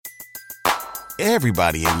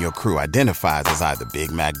Everybody in your crew identifies as either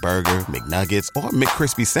Big Mac Burger, McNuggets, or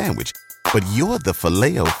McCrispy Sandwich. But you're the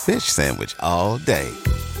Filet-O-Fish Sandwich all day.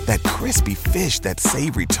 That crispy fish, that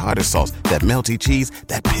savory tartar sauce, that melty cheese,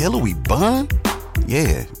 that pillowy bun.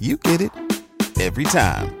 Yeah, you get it. Every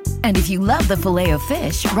time. And if you love the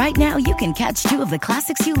Filet-O-Fish, right now you can catch two of the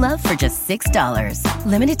classics you love for just $6.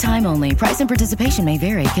 Limited time only. Price and participation may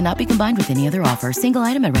vary. Cannot be combined with any other offer. Single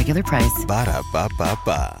item at regular price.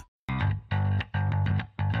 Ba-da-ba-ba-ba.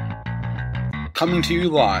 Coming to you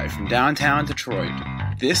live from downtown Detroit,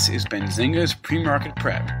 this is Benzinga's PreMarket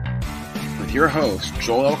Prep. With your host,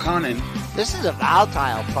 Joel Elconin. This is a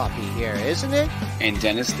volatile puppy here, isn't it? And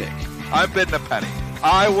Dennis Dick. I'm bidding a penny.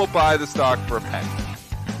 I will buy the stock for a penny.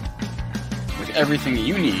 With everything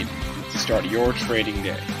you need to start your trading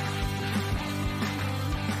day.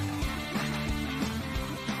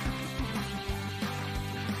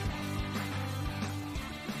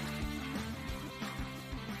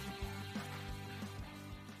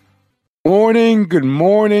 Good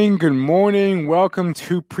morning. Welcome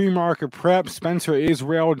to PreMarket Prep. Spencer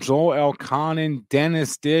Israel, Joel Elconin,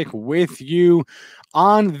 Dennis Dick with you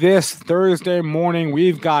on this Thursday morning.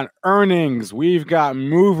 We've got earnings. We've got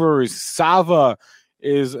movers. Sava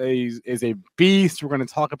is a beast. We're going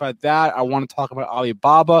to talk about that. I want to talk about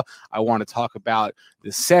Alibaba. I want to talk about the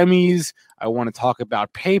semis. I want to talk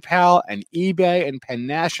about PayPal and eBay and Penn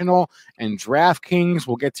National and DraftKings.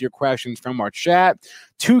 We'll get to your questions from our chat.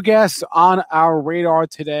 Two guests on our radar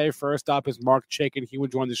today. First up is Mark Chaikin. He will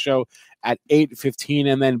join the show at 8:15.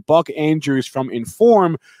 And then Buck Andrews from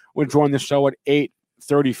Inform will join the show at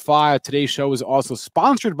 8:35. Today's show is also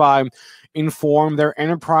sponsored by Inform. Their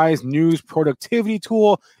enterprise news productivity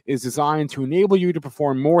tool is designed to enable you to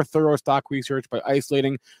perform more thorough stock research by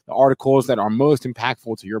isolating the articles that are most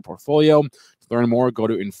impactful to your portfolio. To learn more, go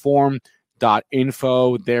to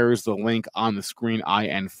inform.info. There's the link on the screen,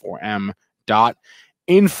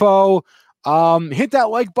 in4m.info. Hit that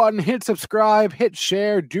like button, hit subscribe, hit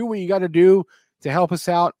share, do what you got to do to help us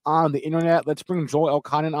out on the internet. Let's bring Joel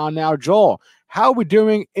Elconin on now. Joel, how are we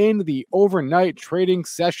doing in the overnight trading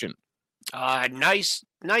session? Nice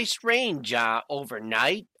range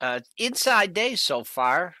overnight. Inside day so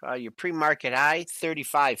far. Your pre-market high,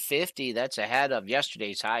 35.50. That's ahead of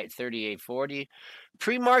yesterday's high at 38.40.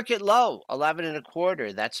 Pre-market low,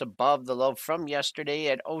 11.25. That's above the low from yesterday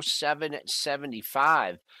at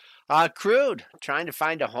 07.75. Crude, trying to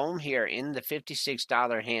find a home here in the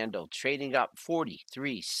 $56 handle, trading up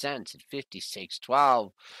 43 cents at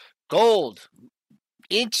 56.12. Gold,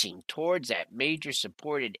 inching towards that major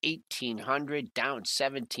support at 1800, down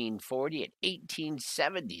 1740 at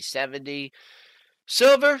 1870.70.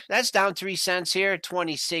 Silver, that's down 3 cents here at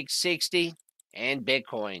 26.60. And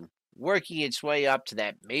Bitcoin, working its way up to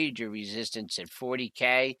that major resistance at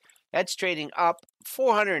 40K. That's trading up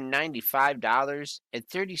 $495 at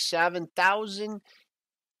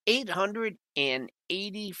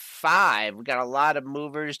 37,885. We got a lot of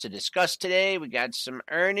movers to discuss today. We got some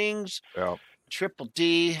earnings. Yeah. Triple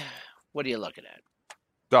D, what are you looking at?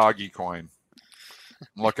 Doggy coin.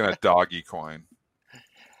 I'm looking at doggy coin.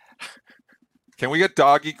 Can we get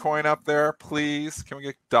doggy coin up there, please? Can we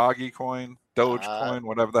get doggy coin, Doge coin,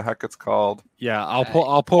 whatever the heck it's called? Yeah, I'll pull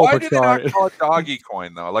Why up a do they not chart. call it doggy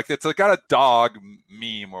coin though? Like it's got a dog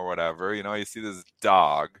meme or whatever. You know, you see this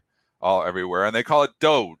dog all everywhere, and they call it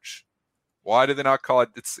Doge. Why do they not call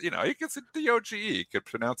it? It's, you know, you can say DOGE. You could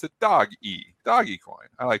pronounce it doggy coin.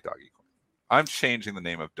 I like doggy coin. I'm changing the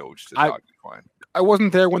name of Doge to doggy coin. I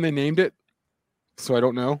wasn't there when they named it, so I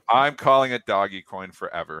don't know. I'm calling it doggy coin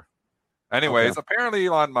forever. Anyways, Apparently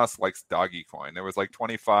Elon Musk likes doggy coin. There was like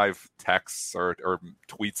 25 texts or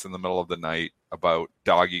tweets in the middle of the night about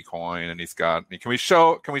doggy coin, and he's got. Can we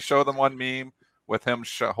show them one meme with him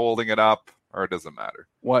holding it up, or it doesn't matter?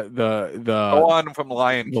 What the one from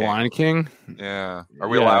Lion King? The Lion King. Yeah. Are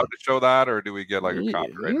we allowed to show that, or do we get like a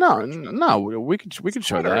copyright? No. We could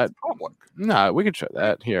show that. It's public. No, we could show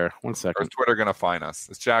that. Here, 1 second. Or is Twitter going to fine us?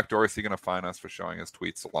 Is Jack Dorsey going to fine us for showing his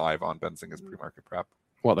tweets live on Benzinga's PreMarket Prep?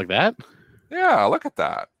 What, like that? Yeah, look at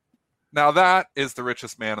that. Now that is the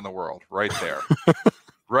richest man in the world, right there.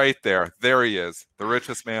 Right there. There he is, the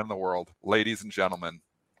richest man in the world. Ladies and gentlemen,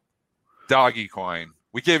 doggy coin.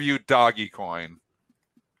 We give you doggy coin.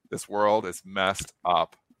 This world is messed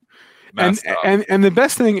up. And the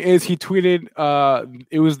best thing is he tweeted,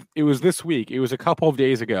 it was this week. It was a couple of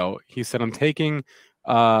days ago. He said, I'm taking,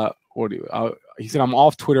 he said, I'm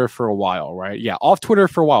off Twitter for a while, right? Yeah, off Twitter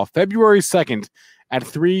for a while. February 2nd at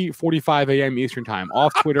 3:45 a.m. Eastern time,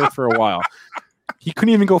 off Twitter for a while. He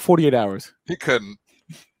couldn't even go 48 hours. He couldn't.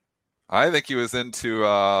 I think he was into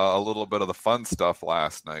a little bit of the fun stuff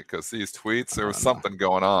last night because these tweets, there was something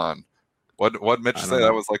going on. What Mitch say?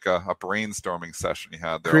 That was like a brainstorming session he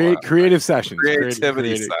had there. Creative sessions.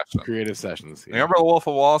 Creativity session. Creative sessions. Yeah. Remember the Wolf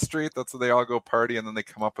of Wall Street? That's where they all go party and then they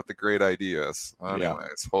come up with the great ideas.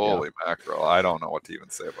 Anyways, holy mackerel. I don't know what to even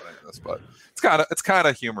say about any of this, but it's kind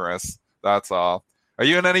of humorous. That's all. Are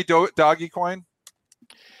you in any doggy coin?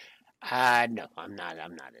 No, I'm not.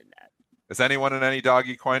 I'm not in that. Is anyone in any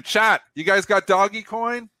doggy coin? Chat, you guys got doggy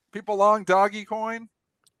coin? People long doggy coin?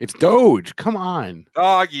 It's Doge. Come on.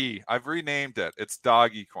 Doggy. I've renamed it. It's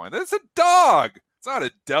doggy coin. That's a dog. It's not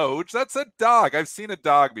a Doge. That's a dog. I've seen a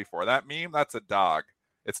dog before. That meme, that's a dog.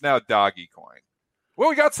 It's now doggy coin. Well,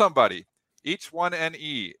 we got somebody. Each one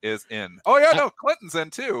NE is in. Oh yeah, no, Clinton's in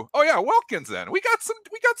too. Oh yeah, Wilkins in. We got some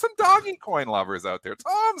doggy coin lovers out there.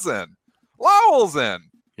 Tom's in. Lowell's in.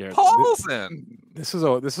 Yeah, Paul's in. This is a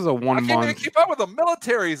 1 month. I can't even keep up with the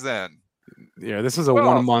military's in. Yeah, this is a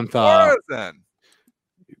 1 month.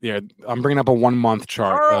 Yeah, I'm bringing up a 1 month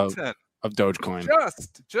chart of Dogecoin.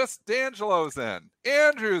 Just D'Angelo's in.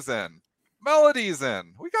 Andrew's in. Melody's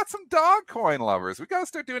in. We got some dog coin lovers. We got to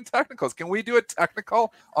start doing technicals. Can we do a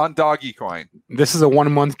technical on doggy coin? This is a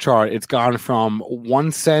 1 month chart. It's gone from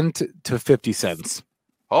 1 cent to 50 cents.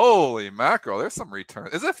 Holy mackerel. There's some return.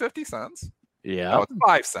 Is it 50 cents? Yeah. No, it's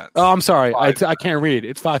 5 cents. Oh, I'm sorry. I can't read.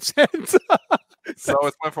 It's 5 cents. So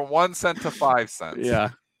it's went from 1 cent to 5 cents. Yeah.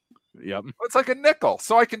 Yep. It's like a nickel.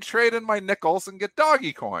 So I can trade in my nickels and get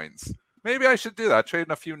doggy coins. Maybe I should do that. Trade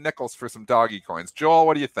in a few nickels for some doggy coins. Joel,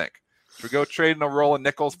 what do you think? Should we go trade in a roll of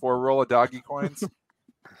nickels for a roll of doggy coins?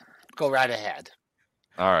 Go right ahead.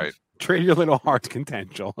 All right. Trade your little heart's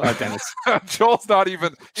content, Joel. Dennis. Joel's not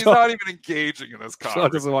even engaging in this conversation. Joel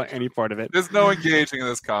doesn't want any part of it. There's no engaging in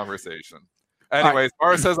this conversation. Anyways,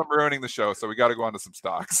 Mara says I'm ruining the show, so we got to go on to some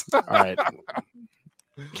stocks. All right.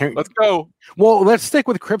 Let's go. Well, let's stick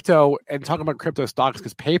with crypto and talk about crypto stocks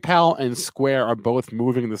because PayPal and Square are both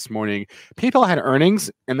moving this morning. PayPal had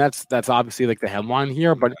earnings, and that's obviously like the headline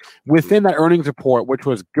here. But within that earnings report, which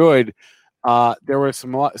was good, there was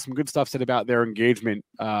some good stuff said about their engagement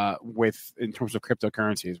in terms of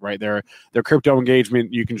cryptocurrencies. Right, their crypto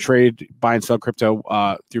engagement. You can trade, buy and sell crypto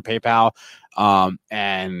through PayPal,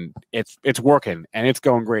 and it's working and it's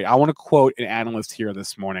going great. I want to quote an analyst here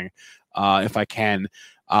this morning. If I can,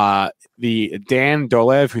 the Dan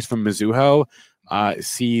Dolev, who's from Mizuho,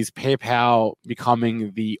 sees PayPal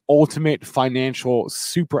becoming the ultimate financial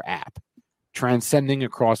super app, transcending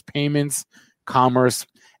across payments, commerce,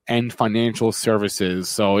 and financial services.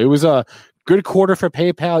 So it was a good quarter for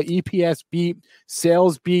PayPal. EPS beat,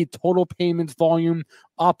 sales beat, total payments volume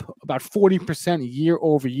up about 40% year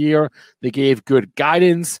over year. They gave good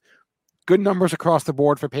guidance. Good numbers across the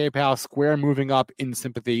board for PayPal. Square moving up in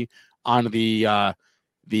sympathy on the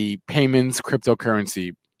payments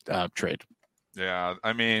cryptocurrency trade. Yeah,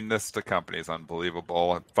 I mean, the company is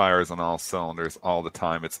unbelievable. It fires on all cylinders all the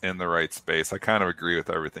time. It's in the right space. I kind of agree with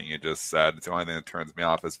everything you just said. It's the only thing that turns me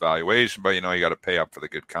off is valuation, but you got to pay up for the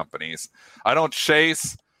good companies. I don't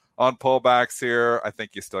chase on pullbacks here. I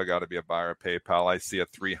think you still got to be a buyer of PayPal. I see a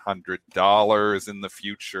 $300 in the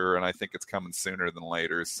future, and I think it's coming sooner than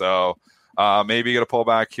later. So maybe you get a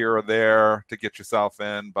pullback here or there to get yourself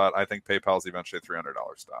in, but I think PayPal is eventually a $300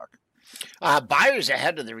 stock. Buyers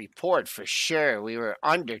ahead of the report for sure. We were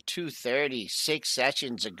under 230 6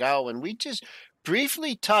 sessions ago, and we just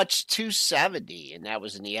briefly touched 270, and that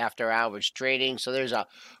was in the after hours trading. So there's a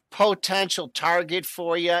potential target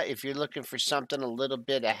for you if you're looking for something a little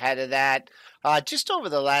bit ahead of that. Just over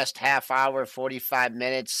the last half hour, 45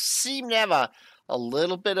 minutes, seem to have a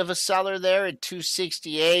little bit of a seller there at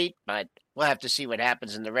 268, but we'll have to see what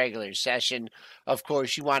happens in the regular session. Of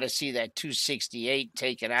course, you want to see that 268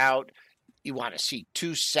 taken out. You want to see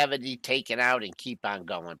 270 taken out and keep on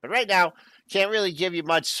going. But right now, can't really give you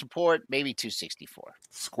much support, maybe 264.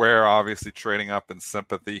 Square obviously trading up in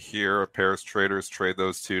sympathy here. Pairs traders trade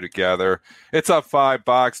those two together. It's up $5,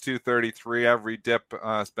 233. Every dip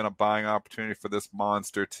has been a buying opportunity for this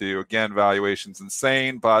monster too. Again, valuation's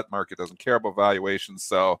insane, but market doesn't care about valuations.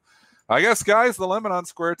 So I guess, guys, the limit on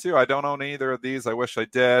Square too. I don't own either of these. I wish I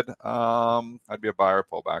did. I'd be a buyer of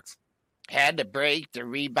pullbacks. Had to break the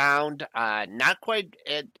rebound, not quite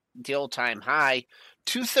at the all-time high.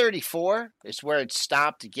 234 is where it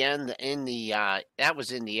stopped again in the that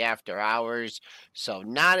was in the after hours. So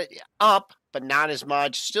not up, but not as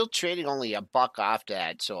much. Still trading only $1 off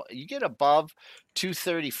that. So you get above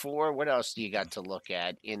 234. What else do you got to look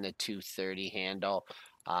at in the 230 handle?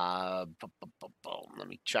 Let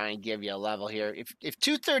me try and give you a level here. If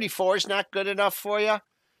 234 is not good enough for you,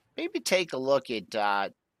 maybe take a look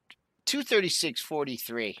at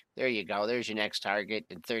 236.43. There you go. There's your next target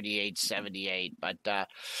at 38.78. But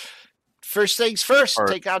first things first,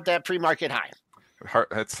 take out that pre-market high.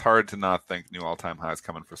 It's hard to not think new all-time highs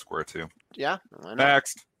coming for Square 2. Yeah. Why not?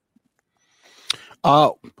 Next.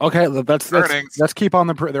 Okay. Let's keep on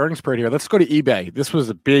the earnings parade here. Let's go to eBay. This was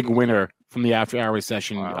a big winner from the after-hours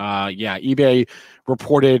session. Wow. eBay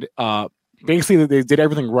reported basically that they did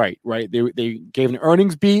everything right. They gave an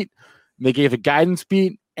earnings beat, they gave a guidance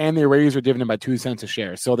beat, and they raised their dividend by 2 cents a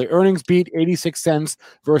share. So the earnings beat 86 cents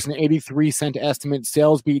versus an 83-cent estimate.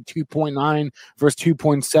 Sales beat 2.9 versus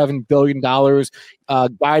 $2.7 billion.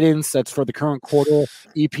 Guidance, that's for the current quarter.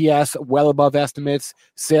 EPS, well above estimates.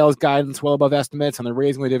 Sales guidance, well above estimates. And they're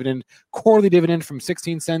raising the dividend, quarterly dividend from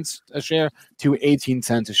 16 cents a share to 18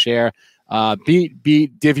 cents a share.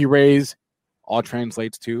 Beat, divvy raise, all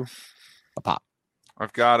translates to a pop.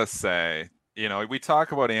 I've got to say, we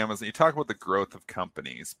talk about Amazon, you talk about the growth of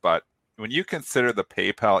companies, but when you consider the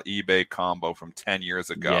PayPal eBay combo from 10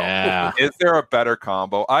 years ago, is there a better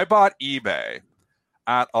combo? I bought eBay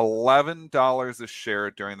at $11 a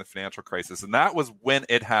share during the financial crisis, and that was when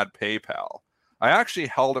it had PayPal. I actually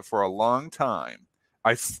held it for a long time.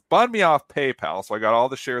 I spun me off PayPal, so I got all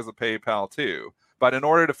the shares of PayPal too. But in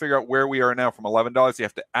order to figure out where we are now from $11, you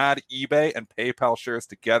have to add eBay and PayPal shares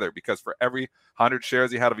together, because for every 100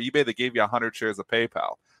 shares you had of eBay, they gave you 100 shares of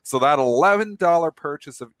PayPal. So that $11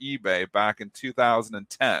 purchase of eBay back in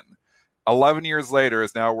 2010, 11 years later,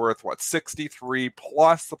 is now worth, 63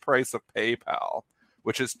 plus the price of PayPal,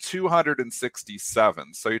 which is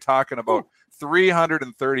 $267. So you're talking about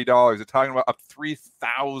 $330. You're talking about up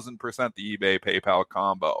 3,000% the eBay PayPal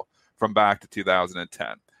combo from back to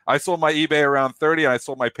 2010. I sold my eBay around 30 and I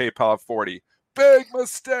sold my PayPal at 40. Big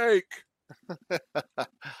mistake.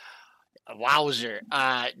 Wowzer.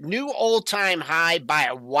 New all-time high by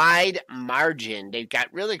a wide margin. They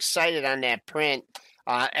got really excited on that print.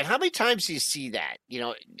 And how many times do you see that?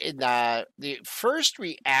 In the first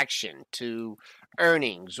reaction to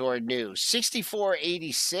earnings or news,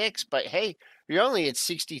 64.86, but hey, you're only at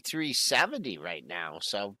 63.70 right now.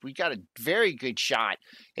 So we got a very good shot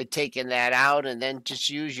at taking that out, and then just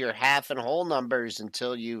use your half and whole numbers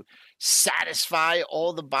until you satisfy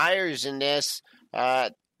all the buyers in this.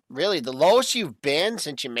 Really, the lowest you've been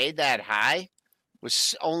since you made that high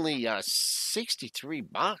was only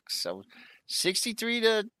 $63. So 63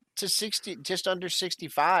 to 60, just under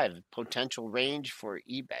 65 potential range for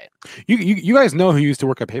eBay. You guys know who used to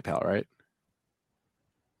work at PayPal, right?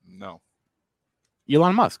 No.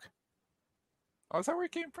 Elon Musk. Oh, is that where he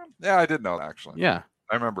came from? Yeah, I did know that, actually. Yeah.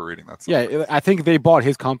 I remember reading that somewhere. Yeah, I think they bought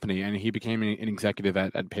his company and he became an executive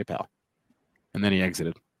at PayPal. And then he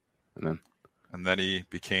exited. And then he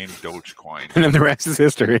became Dogecoin. And then the rest is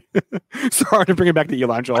history. Sorry to bring it back to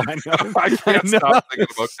Elon, Joel. I know. I can't stop thinking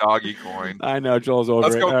about Doggy Coin. I know, Joel's over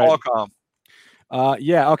Let's it. go Qualcomm.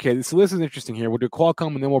 Okay. So this is interesting here. We'll do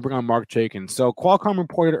Qualcomm and then we'll bring on Mark Chaikin. So Qualcomm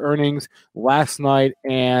reported earnings last night,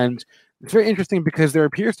 and it's very interesting because there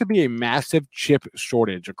appears to be a massive chip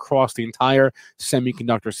shortage across the entire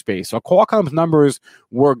semiconductor space. So Qualcomm's numbers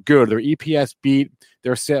were good. Their EPS beat.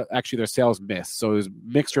 Their sales missed. So it was a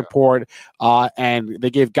mixed report, and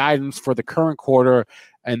they gave guidance for the current quarter,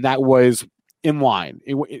 and that was in line.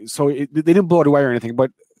 They didn't blow it away or anything.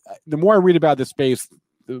 But the more I read about this space,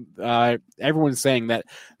 everyone's saying that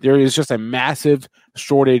there is just a massive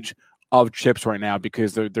shortage of chips right now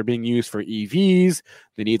because they're being used for EVs.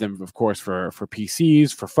 They need them, of course, for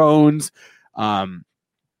PCs, for phones, for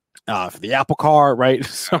the Apple car, right?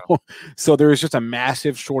 So there is just a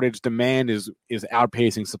massive shortage. Demand is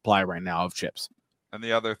outpacing supply right now of chips. And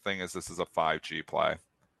the other thing is this is a 5G play.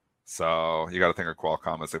 So you got to think of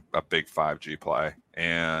Qualcomm as a big 5G play.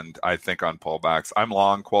 And I think on pullbacks, I'm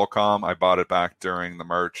long Qualcomm. I bought it back during the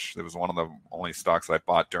March. It was one of the only stocks I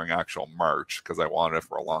bought during actual March because I wanted it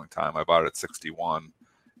for a long time. I bought it at 61.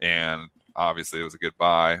 And obviously it was a good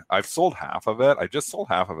buy. I've sold half of it. I just sold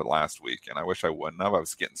half of it last week, and I wish I wouldn't have. I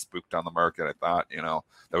was getting spooked on the market. I thought,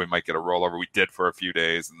 that we might get a rollover. We did for a few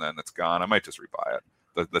days, and then it's gone. I might just rebuy it.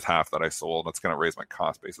 The half that I sold. That's going to raise my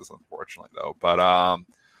cost basis, unfortunately, though. But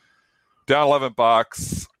down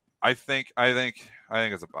 $11. I think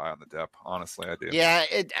it's a buy on the dip. Honestly, I do. Yeah,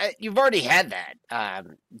 you've already had that.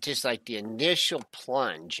 Just like the initial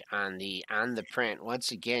plunge on the print.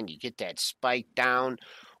 Once again, you get that spike down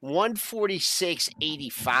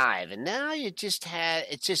 146.85, and now it's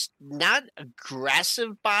just not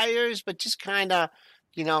aggressive buyers, but just kind of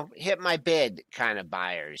hit my bid kind of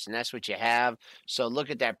buyers, and that's what you have. So look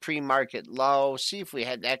at that pre-market low. See if we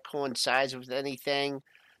had that coincides with anything.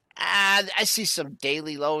 I see some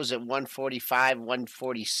daily lows at 145,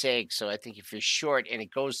 146. So I think if you're short and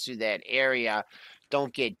it goes through that area,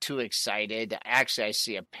 don't get too excited. Actually, I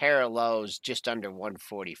see a pair of lows just under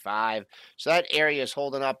 145. So that area is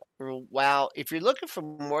holding up well. If you're looking for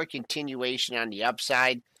more continuation on the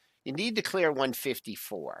upside, you need to clear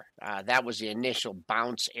 154. That was the initial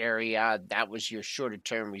bounce area. That was your shorter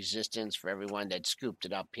term resistance for everyone that scooped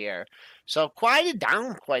it up here. So quieted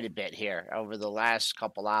down quite a bit here over the last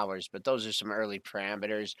couple hours, but those are some early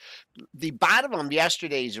parameters. The bottom of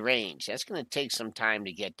yesterday's range, that's going to take some time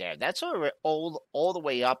to get there. That's all the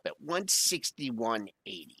way up at 161.80.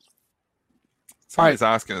 Somebody's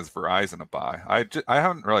asking, is Verizon a buy? I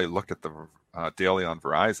haven't really looked at the daily on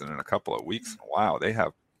Verizon in a couple of weeks. Wow, they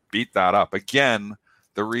have beat that up. Again,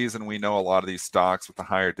 the reason we know a lot of these stocks with the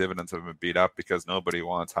higher dividends have been beat up because nobody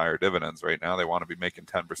wants higher dividends right now. They want to be making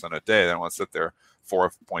 10% a day. They don't want to sit there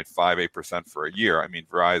 4.58% for a year. I mean,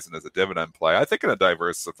 Verizon is a dividend play. I think in a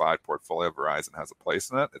diversified portfolio, Verizon has a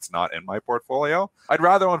place in it. It's not in my portfolio. I'd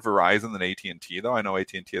rather own Verizon than AT&T, though. I know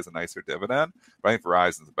AT&T has a nicer dividend, but I think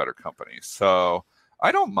Verizon's a better company. So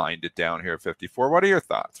I don't mind it down here at 54. What are your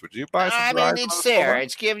thoughts? Would you buy some Verizon? I mean, it's there.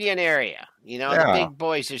 It's giving you an area. The big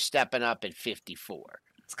boys are stepping up at 54.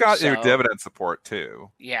 It's got your dividend support, too.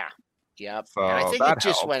 Yeah. Yep. So and I think it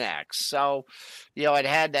just went X. So, it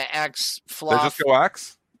had the X fluff. Did it just go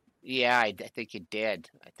X? Yeah, I think it did.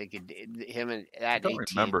 I think it did. Him and that. I don't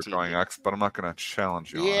remember going X, but I'm not going to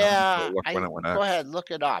challenge you. Yeah, on it. When it went X. Go ahead,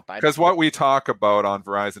 look it up. Because what we talk about on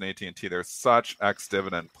Verizon, AT&T, there's such X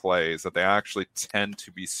dividend plays that they actually tend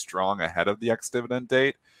to be strong ahead of the X dividend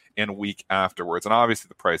date and week afterwards. And obviously,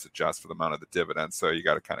 the price adjusts for the amount of the dividend, so you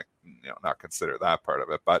got to kind of not consider that part of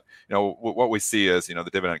it. But what we see is the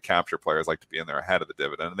dividend capture players like to be in there ahead of the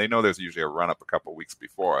dividend, and they know there's usually a run up a couple of weeks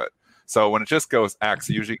before it. So when it just goes X,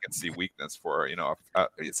 you usually can see weakness for,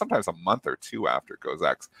 sometimes a month or two after it goes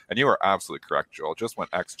X. And you are absolutely correct, Joel. It just went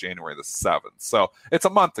X January the 7th. So it's a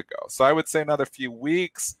month ago. So I would say another few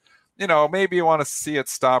weeks, maybe you want to see it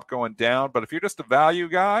stop going down. But if you're just a value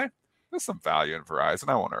guy, there's some value in Verizon.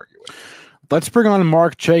 I won't argue with you. Let's bring on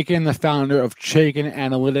Mark Chaikin, the founder of Chaikin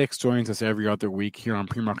Analytics, joins us every other week here on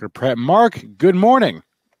PreMarket Prep. Mark, good morning.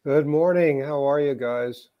 Good morning. How are you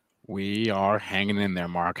guys? We are hanging in there,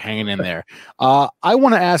 Mark, hanging in there. I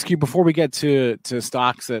want to ask you, before we get to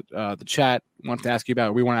stocks that the chat wants to ask you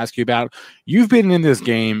about, we want to ask you about, you've been in this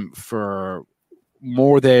game for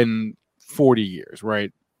more than 40 years,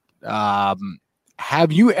 right?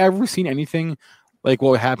 Have you ever seen anything like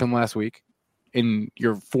what happened last week in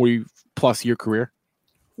your 40-plus year career?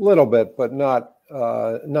 A little bit, but not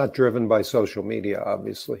driven by social media,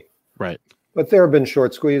 obviously. Right. But there have been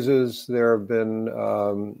short squeezes, there have been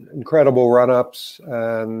incredible run-ups,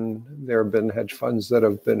 and there have been hedge funds that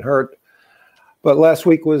have been hurt. But last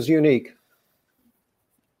week was unique.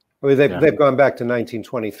 I mean, they've gone back to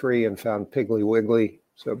 1923 and found Piggly Wiggly,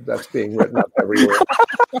 so that's being written up everywhere.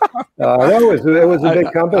 It was a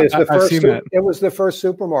big company. It was the first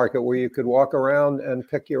supermarket where you could walk around and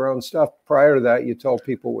pick your own stuff. Prior to that, you told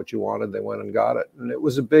people what you wanted, they went and got it. And it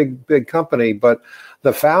was a big company, but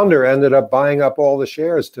the founder ended up buying up all the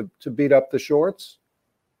shares to beat up the shorts.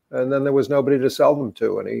 And then there was nobody to sell them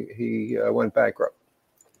to, and he went bankrupt.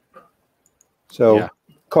 So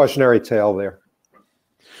cautionary tale there.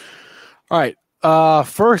 All right.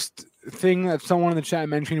 First thing that someone in the chat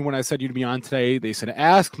mentioned when I said you'd be on today, they said,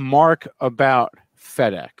 ask Mark about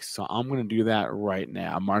FedEx. So I'm going to do that right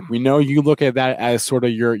now. Mark, we know you look at that as sort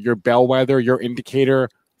of your bellwether, your indicator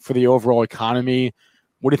for the overall economy.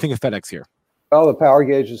 What do you think of FedEx here? Well, the power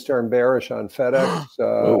gauge has turned bearish on FedEx.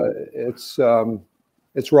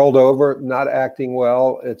 It's rolled over, not acting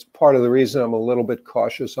well. It's part of the reason I'm a little bit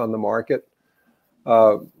cautious on the market.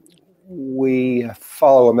 We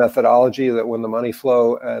follow a methodology that when the money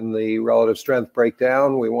flow and the relative strength break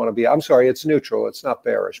down, we want to be, it's neutral. It's not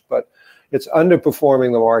bearish, but it's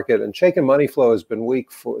underperforming the market. And Chaikin money flow has been weak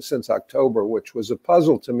since October, which was a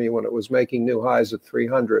puzzle to me when it was making new highs at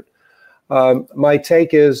 300. My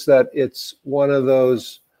take is that it's one of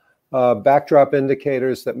those backdrop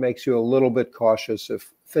indicators that makes you a little bit cautious.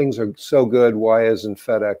 If things are so good, why isn't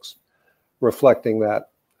FedEx reflecting that?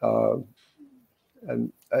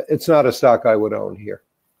 And it's not a stock I would own here.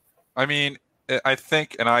 I mean, I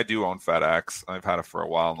think, and I do own FedEx. I've had it for a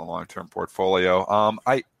while in the long-term portfolio.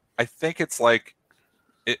 I think it's like,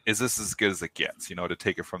 is this as good as it gets, to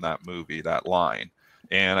take it from that movie, that line.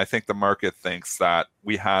 And I think the market thinks that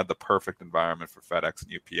we had the perfect environment for FedEx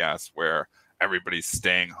and UPS where everybody's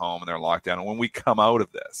staying home and they're locked down. And when we come out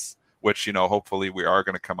of this, which, hopefully we are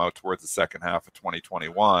going to come out towards the second half of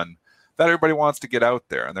 2021, that everybody wants to get out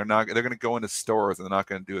there, and they're going to go into stores and they're not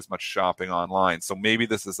going to do as much shopping online. So maybe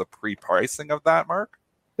this is a pre-pricing of that, Mark?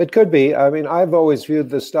 It could be. I mean, I've always viewed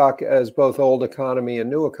the stock as both old economy and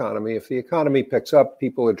new economy. If the economy picks up,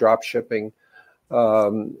 people are drop shipping,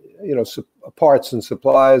 parts and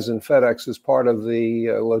supplies, and FedEx is part of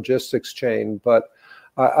the logistics chain. But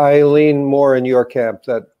I lean more in your camp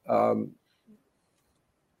that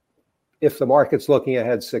if the market's looking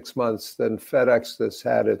ahead 6 months, then FedEx has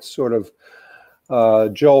had its sort of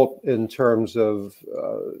jolt in terms of,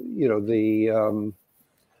 the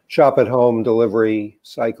shop at home delivery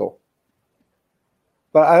cycle.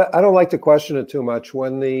 But I don't like to question it too much.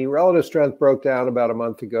 When the relative strength broke down about a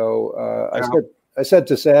month ago, I said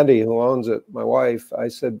to Sandy, who owns it, my wife, I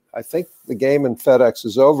said, I think the game in FedEx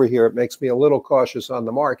is over here. It makes me a little cautious on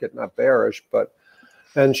the market, not bearish,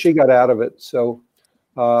 and she got out of it. So,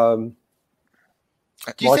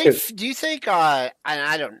 do you think, I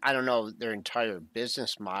don't know their entire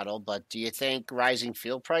business model, but do you think rising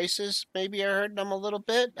fuel prices maybe are hurting them a little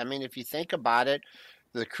bit? I mean, if you think about it,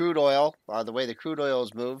 the crude oil, the way the crude oil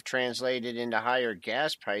is moved, translated into higher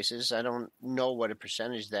gas prices. I don't know what a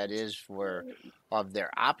percentage that is of their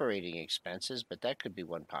operating expenses, but that could be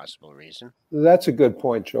one possible reason. That's a good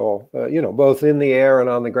point, Joel. Both in the air and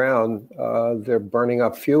on the ground, they're burning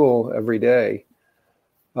up fuel every day.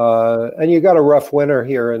 And you got a rough winter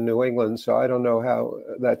here in New England, so I don't know how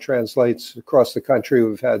that translates across the country.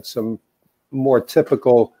 We've had some more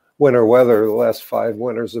typical winter weather. The last 5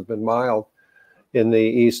 winters have been mild in the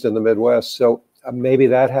East and the Midwest. So maybe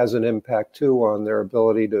that has an impact too on their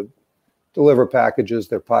ability to deliver packages.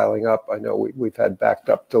 They're piling up. I know we've had backed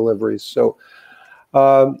up deliveries. So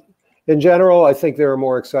in general, I think there are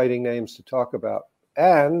more exciting names to talk about.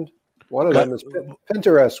 And one of them is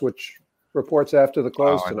Pinterest, which reports after the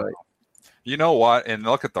close tonight. You know what? And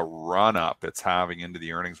look at the run up it's having into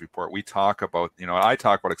the earnings report. We talk about, I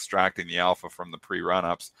talk about extracting the alpha from the pre-run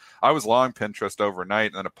ups. I was long Pinterest overnight,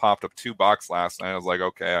 and then it popped up $2 last night. I was like,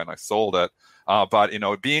 okay, and I sold it. But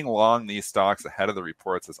being long these stocks ahead of the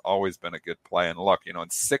reports has always been a good play. And look, in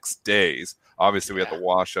 6 days, obviously we had the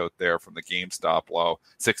washout there from the GameStop low,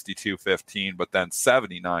 $62.15, but then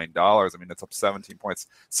 $79. I mean, it's up 17 points.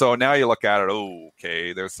 So now you look at it,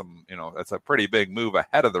 okay, there's some, that's a pretty big move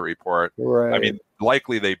ahead of the report. Right. I mean,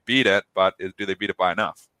 likely they beat it, but do they beat it by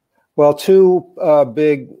enough? Well, two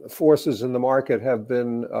big forces in the market have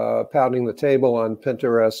been pounding the table on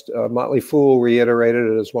Pinterest. Motley Fool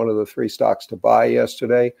reiterated it as one of the 3 stocks to buy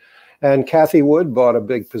yesterday. And Cathie Wood bought a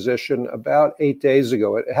big position about 8 days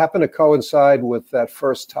ago. It happened to coincide with that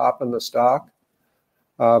first top in the stock.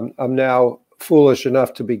 I'm now foolish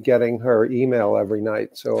enough to be getting her email every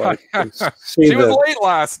night. So I can see she was late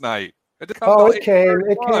last night. It came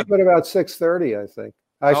at about 6:30, I think.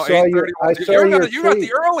 I saw your tweet.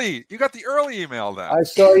 You got the early email then. I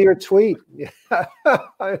saw your tweet.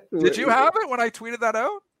 Did you have it when I tweeted that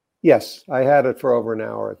out? Yes, I had it for over an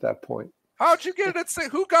hour at that point. How'd you get it at 6?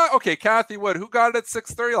 Cathie Wood, who got it at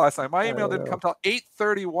 6:30 last night? My email didn't come till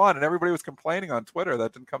 8:31, and everybody was complaining on Twitter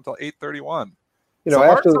that didn't come till 8:31. So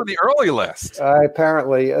Mark's on the early list.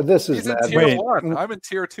 Apparently, this is He's in tier 1. I'm in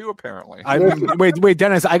tier 2, apparently. Wait,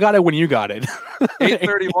 Dennis, I got it when you got it.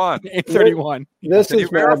 8:31. 8:31. Can you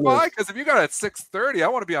verify? Because if you got it at 6:30, I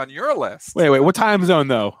want to be on your list. Wait, what time zone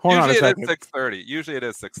though? Hold on a second. Usually it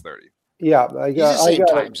is 6:30. Yeah, I got it.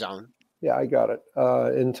 Time zone. Yeah, I got it.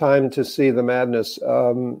 In time to see the madness.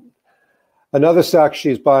 Another stock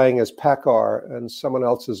she's buying is PACCAR, and someone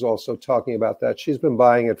else is also talking about that. She's been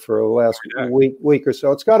buying it for the last week or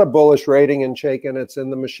so. It's got a bullish rating in Chaikin. It's in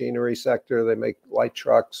the machinery sector. They make light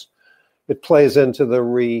trucks. It plays into the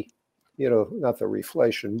not the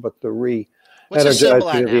reflation, but the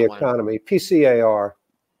re-energizing of the economy. PCAR.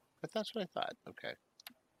 But that's what I thought. Okay.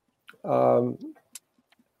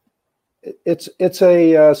 It's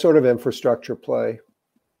a sort of infrastructure play,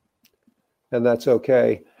 and that's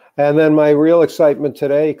okay. And then my real excitement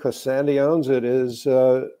today, because Sandy owns it, is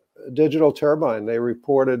Digital Turbine. They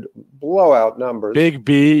reported blowout numbers. Big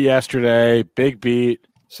beat yesterday. Big beat.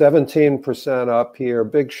 17% up here.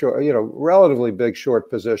 Big short, relatively big short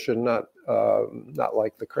position. Not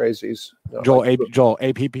like the crazies. Joel,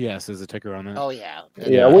 APPS is the ticker on that. Oh yeah.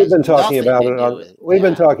 Yeah, we've been talking about it. We've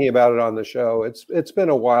been talking about it on the show. It's been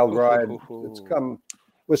a wild ride. It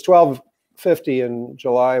was 12.50 in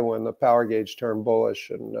July when the power gauge turned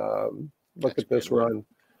bullish, and look at this run.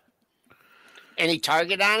 Any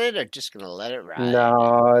target on it, or just going to let it ride?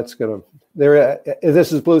 No, it's going to.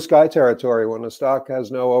 This is blue sky territory. When the stock has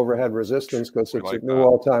no overhead resistance because it's at new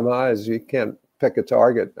all-time highs, you can't pick a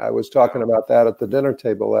target. I was talking about that at the dinner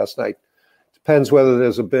table last night. It's Depends whether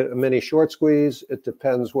there's a mini short squeeze. It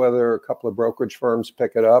depends whether a couple of brokerage firms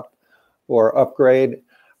pick it up or upgrade.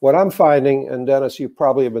 What I'm finding, and Dennis, you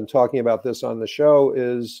probably have been talking about this on the show,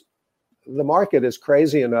 is the market is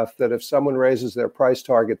crazy enough that if someone raises their price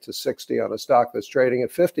target to 60 on a stock that's trading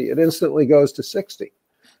at 50, it instantly goes to 60.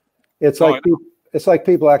 It's like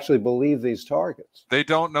people actually believe these targets. They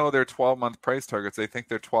don't know their 12-month price targets. They think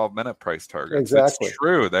they're 12-minute price targets. Exactly. It's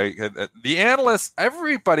true. The analysts,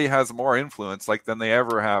 everybody has more influence than they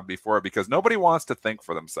ever have before, because nobody wants to think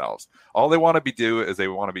for themselves. All they want to do is they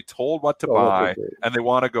want to be told what to buy, and they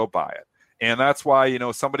want to go buy it. And that's why,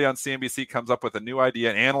 somebody on CNBC comes up with a new idea,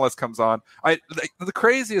 an analyst comes on. The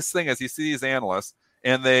craziest thing is you see these analysts,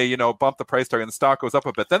 and they, bump the price target and the stock goes up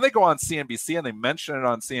a bit. Then they go on CNBC and they mention it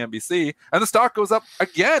on CNBC and the stock goes up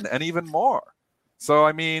again and even more. So,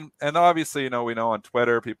 and obviously, we know on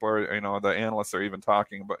Twitter, people are, the analysts are even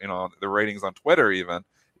talking about, the ratings on Twitter even.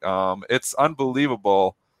 It's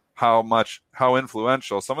unbelievable how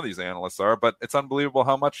influential some of these analysts are, but it's unbelievable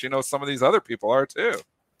how much, some of these other people are too.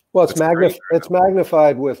 Well, it's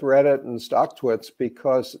magnified with Reddit and StockTwits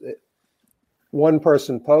because one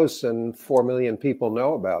person posts and 4 million people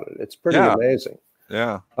know about it. It's pretty amazing.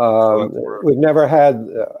 Yeah. We've never had,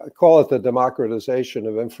 call it the democratization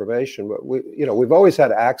of information, but we've always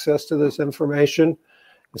had access to this information.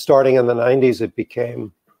 Starting in the 90s, it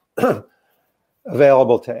became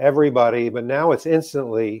available to everybody, but now it's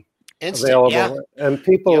instantly available. And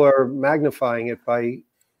people are magnifying it by,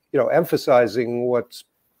 emphasizing what's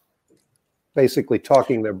basically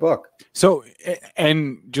talking their book. So,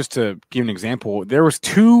 and just to give an example, there was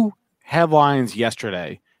 2 headlines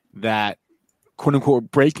yesterday that, quote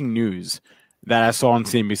unquote, breaking news that I saw on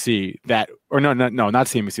CNBC not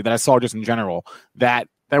CNBC, that I saw just in general that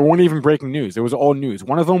weren't even breaking news. It was all news.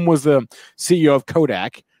 One of them was the CEO of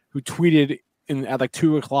Kodak, who tweeted at like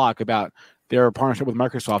 2:00 about their partnership with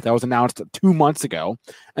Microsoft. That was announced 2 months ago.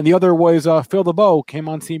 And the other was Phil LeBeau came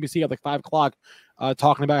on CNBC at like 5:00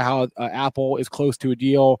 talking about how Apple is close to a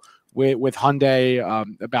deal with Hyundai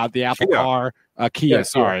about the Apple car. Kia,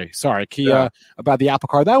 Kia, about the Apple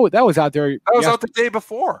car. That was out there. That was out the day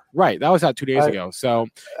before. Right. That was out 2 days ago. So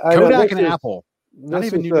Kodak and Apple.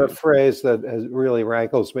 This is a phrase that really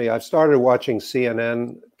rankles me. I've started watching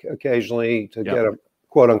CNN occasionally to get a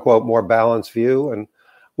quote unquote more balanced view. And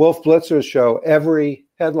Wolf Blitzer's show, every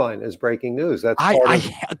headline is breaking news.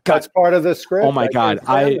 That's part of the script. Oh my God.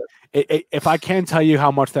 If I can't tell you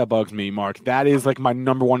how much that bugs me, Mark, that is like my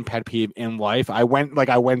number one pet peeve in life. I went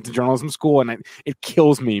to journalism school and it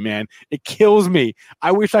kills me, man. It kills me.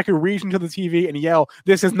 I wish I could reach into the TV and yell,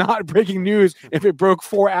 "This is not breaking news," if it broke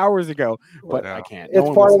 4 hours ago, but I can't. It's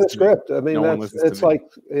part of the script. I mean, it's like,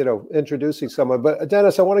 introducing someone. But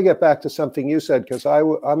Dennis, I want to get back to something you said, because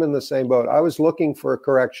I'm in the same boat. I was looking for a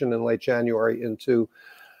correction in late January into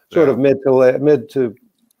sort of mid to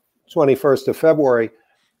 21st of February.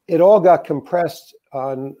 It all got compressed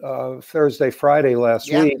on Thursday, Friday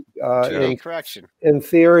last week. Correction. In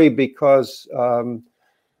theory, because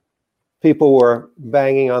people were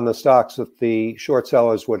banging on the stocks that the short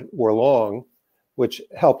sellers were long, which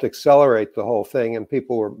helped accelerate the whole thing, and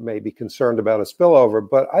people were maybe concerned about a spillover.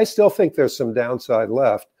 But I still think there's some downside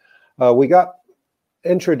left. We got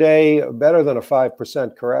intraday better than a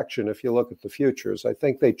 5% correction if you look at the futures. I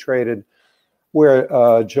think they traded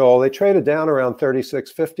Joel, they traded down around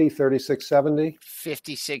 36.50, 36.70.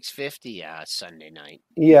 56.50 Sunday night.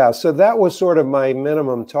 Yeah, so that was sort of my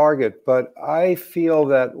minimum target. But I feel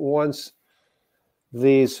that once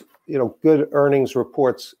these, good earnings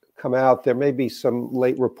reports come out, there may be some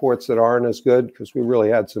late reports that aren't as good, because we really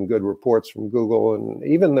had some good reports from Google, and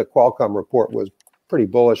even the Qualcomm report was pretty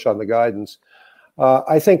bullish on the guidance.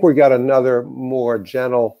 I think we got another more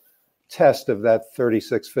gentle test of that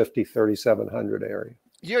 3650, 3700 area.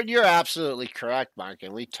 You're absolutely correct, Mark,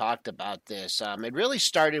 and we talked about this. It really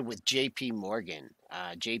started with J.P. Morgan.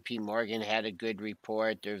 J.P. Morgan had a good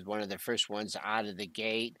report. There's one of the first ones out of the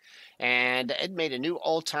gate, and it made a new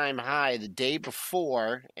all-time high the day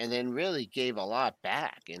before, and then really gave a lot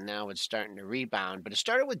back, and now it's starting to rebound. But it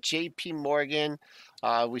started with J.P. Morgan.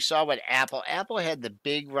 We saw what Apple had the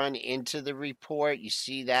big run into the report. You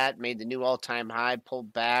see that, made the new all-time high,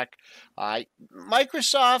 pulled back.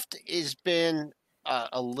 Microsoft has been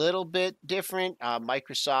a little bit different.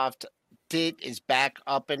 Microsoft is back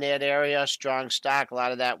up in that area, strong stock. A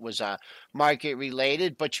lot of that was market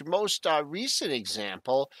related, but your most recent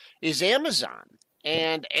example is Amazon.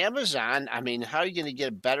 And Amazon, how are you going to get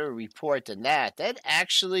a better report than that? That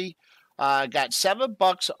actually got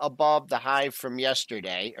 $7 above the high from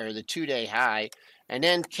yesterday, or the 2-day high, and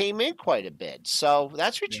then came in quite a bit. So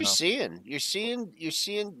that's what Yeah. you're seeing. You're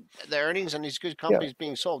seeing the earnings on these good Yeah. companies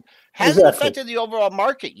being sold. Hasn't Exactly. affected the overall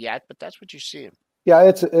market yet, but that's what you're seeing. Yeah,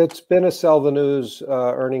 it's been a sell the news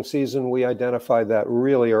earnings season. We identified that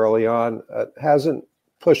really early on. It hasn't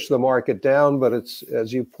pushed the market down, but it's,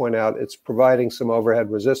 as you point out, it's providing some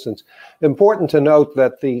overhead resistance. Important to note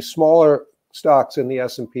that the smaller stocks in the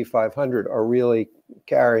S&P 500 are really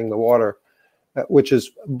carrying the water, which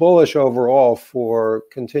is bullish overall for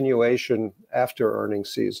continuation after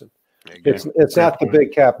earnings season. It's not the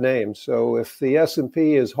big cap names. So if the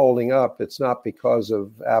S&P is holding up, it's not because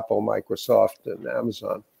of Apple, Microsoft, and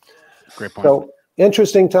Amazon. Great point. So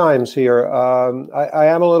interesting times here. I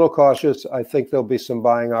am a little cautious. I think there'll be some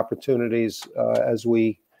buying opportunities as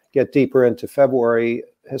we get deeper into February.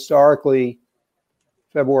 Historically,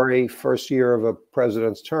 February, first year of a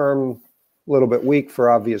president's term, a little bit weak for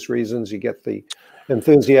obvious reasons. You get the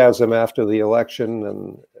enthusiasm after the election,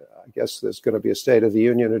 and I guess there's going to be a State of the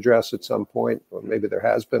Union address at some point, or maybe there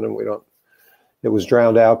has been, and we don't. It was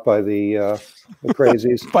drowned out by the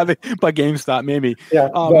crazies. by GameStop, maybe. Yeah,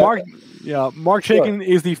 Mark Chaikin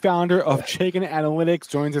is the founder of Chaikin Analytics.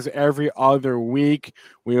 Joins us every other week.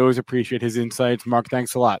 We always appreciate his insights. Mark,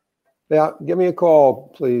 thanks a lot. Yeah, give me a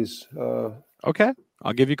call, please. Okay,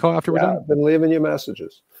 I'll give you a call after we're done. I've been leaving you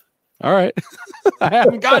messages. All right. I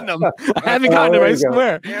haven't gotten them. I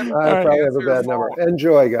swear. I probably have a bad number.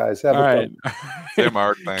 Enjoy, guys. Have a fun. Hey,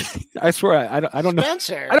 Mark, thanks. I swear, I don't know.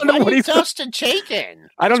 Spencer, I don't know what he's Dustin Chaikin.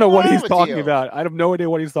 I don't know what he's talking about. I have no idea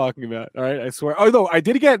what he's talking about. All right, I swear. Although I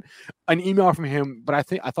did get an email from him, but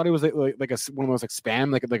I thought it was like one of those like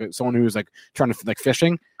spam, like someone who was like trying to like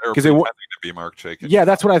phishing. Because it to be Mark Chaikin. Yeah,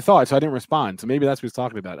 that's what I thought. So I didn't respond. So maybe that's what he's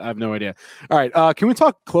talking about. I have no idea. All right, can we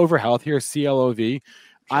talk Clover Health here? CLOV.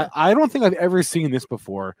 Sure. I don't think I've ever seen this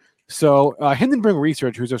before. So Hindenburg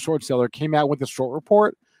Research, who's a short seller, came out with a short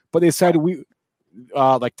report, but they said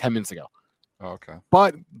like 10 minutes ago. Oh, okay.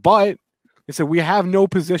 But they said we have no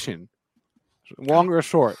position, long or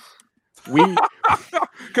short. We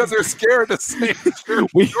because they're scared to say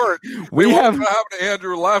short. We have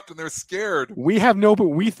Andrew left, and they're scared. We have no, but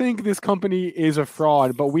we think this company is a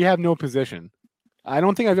fraud, but we have no position. I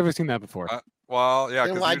don't think I've ever seen that before. Well, yeah.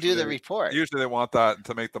 Then why do the report? Usually they want that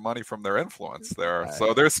to make the money from their influence there.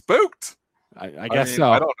 So they're spooked. I guess so.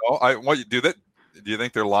 I don't know. What you do that? Do you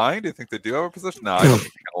think they're lying? Do you think they do have a position? No, I don't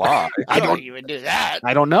think they lie. I don't even do that.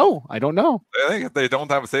 I don't know. I think if they don't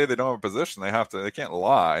have they don't have a position, they can't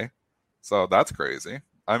lie. So that's crazy.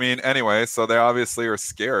 I mean, anyway, so they obviously are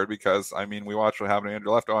scared because we watched what happened to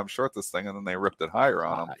Andrew left. Oh, I'm short this thing, and then they ripped it higher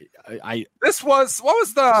on him.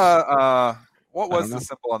 What was the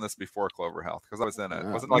symbol on this before Clover Health? Because I was in it.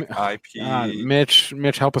 Was it like IP?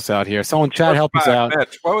 Mitch, help us out here. Someone chat, help us out.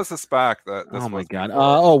 Mitch, what was the SPAC that? Oh my God.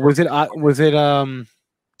 Was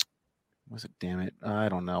it? Damn it! I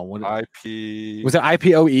don't know. What IP? Was it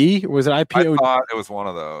IPOE? Or was it IPO? I thought it was one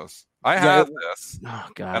of those. I had this. Oh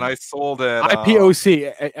God! And I sold it.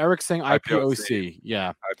 IPOC. Eric's saying IPOC.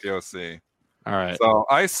 Yeah. IPOC. All right. So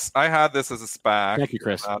I had this as a SPAC. Thank you,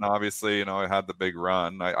 Chris. And obviously, it had the big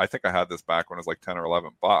run. I think I had this back when it was like $10 or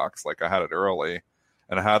 $11. Like I had it early,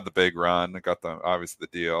 and I had the big run. I got obviously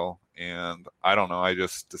the deal, and I don't know. I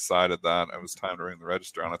just decided that it was time to ring the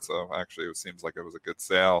register on it. So actually, it seems like it was a good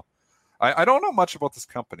sale. I don't know much about this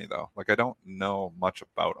company though. Like I don't know much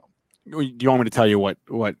about them. Do you want me to tell you what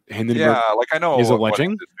Hindenburg? Yeah, like I know is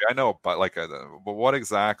alleging. I know, but but what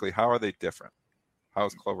exactly? How are they different? How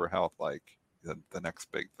is Clover Health like the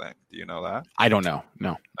next big thing? Do you know that? I don't know.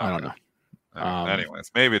 No, I don't know.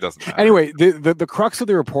 Anyways, maybe it doesn't matter. Anyway, the crux of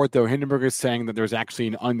the report, though, Hindenburg is saying that there's actually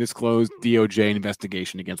an undisclosed DOJ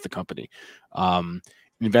investigation against the company,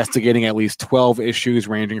 investigating at least 12 issues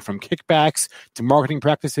ranging from kickbacks to marketing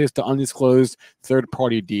practices to undisclosed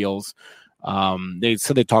third-party deals. They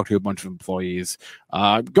said they talked to a bunch of employees.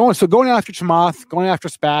 Going after Chamath, going after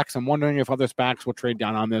SPACs. I'm wondering if other SPACs will trade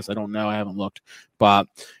down on this. I don't know. I haven't looked, but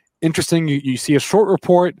interesting. You see a short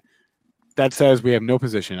report that says we have no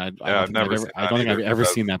position. I don't think I've ever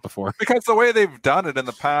seen that before. Because the way they've done it in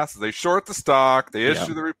the past is they short the stock, they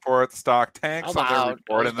issue the report, the stock tanks on their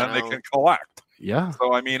report, and then they can collect. Yeah.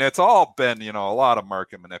 So it's all been a lot of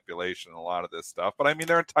market manipulation, a lot of this stuff. But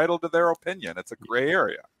they're entitled to their opinion. It's a gray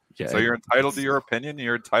area. Yeah, so you're entitled to your opinion.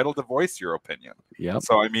 You're entitled to voice your opinion. Yeah.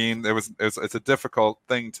 So it's a difficult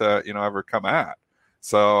thing to ever come at.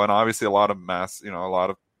 So and obviously a lot of a lot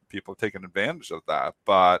of people have taken advantage of that.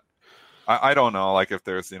 But I don't know. Like if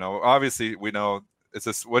there's obviously we know is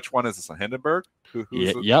this which one is this? A Hindenburg?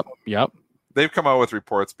 Yep. they've come out with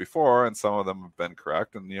reports before, and some of them have been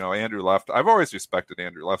correct. And Andrew Left, I've always respected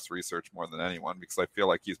Andrew Left's research more than anyone because I feel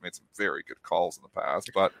like he's made some very good calls in the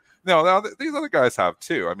past. But these other guys have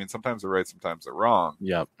too. I mean, sometimes they're right, sometimes they're wrong.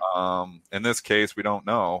 Yep. In this case, we don't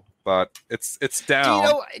know, but it's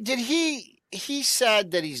down. Did he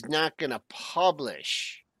said that he's not going to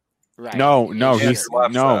publish? Right. No.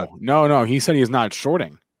 He said he's not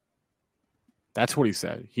shorting. That's what he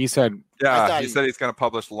said. He said, he said he's going to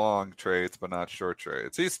publish long trades, but not short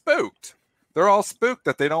trades. He's spooked. They're all spooked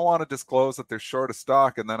that they don't want to disclose that they're short a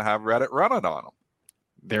stock and then have Reddit run it on them.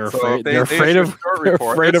 They're afraid. They're afraid of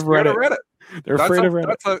Reddit. They're afraid of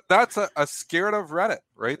Reddit. That's a scared of Reddit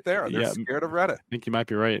right there. They're scared of Reddit. I think you might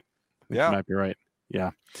be right. You might be right.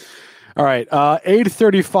 Yeah. All right.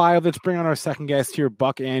 8:35. Let's bring on our second guest here,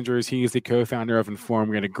 Buck Andrews. He is the co-founder of Inform.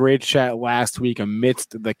 We had a great chat last week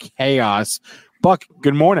amidst the chaos. Buck,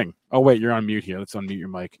 good morning. Oh wait, you're on mute here. Let's unmute your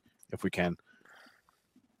mic if we can.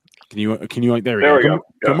 Can you? There we go.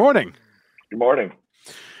 Good morning. Good morning.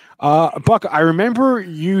 Buck, I remember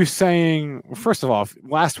you saying, first of all,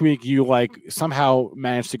 last week you somehow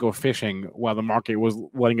managed to go fishing while the market was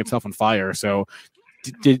letting itself on fire. So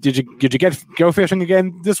did you go fishing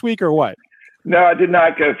again this week or what? No, I did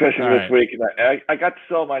not go fishing this week. And I got to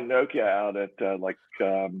sell my Nokia out at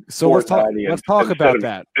so let's talk about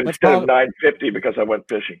that. Instead of $950 because I went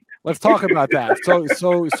fishing. Let's talk about that.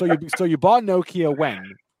 So you bought Nokia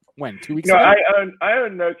when 2 weeks ago? I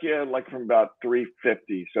own Nokia from about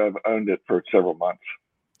 $350, so I've owned it for several months.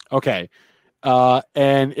 Okay.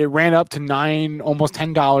 And it ran up to almost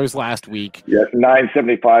 $10 last week. Yeah,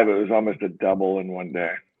 $9.75. It was almost a double in one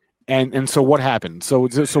day. And so what happened? So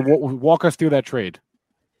walk us through that trade.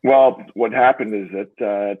 Well, what happened is that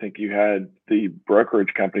I think you had the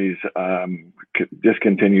brokerage companies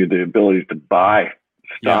discontinue the ability to buy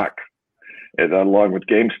stock, along with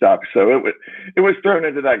GameStop. So it was thrown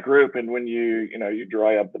into that group. And when you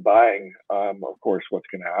dry up the buying, of course, what's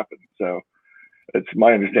going to happen? So it's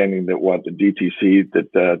my understanding that the DTC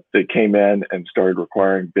that they came in and started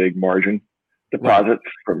requiring big margin deposits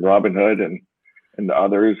from Robinhood and the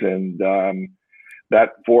others, and that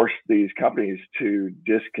forced these companies to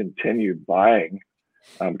discontinue buying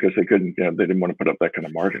because they couldn't, they didn't want to put up that kind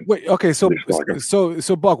of margin. Wait, okay, so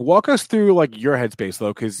Buck, walk us through your headspace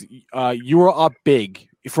though, because you were up big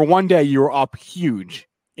for one day. You were up huge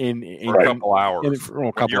in a couple hours.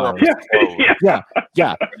 A couple hours.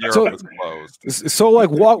 Yeah. So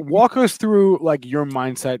walk us through your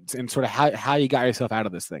mindset and sort of how you got yourself out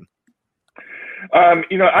of this thing.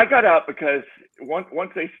 I got out because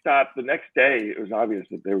once they stopped, the next day it was obvious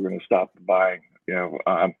that they were going to stop the buying.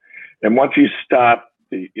 And once you stop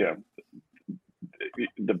the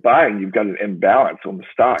buying, you've got an imbalance on the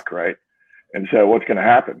stock, right? And so what's going to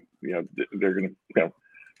happen? They're going to,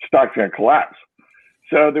 stock's going to collapse.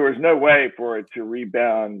 So there was no way for it to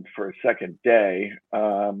rebound for a second day.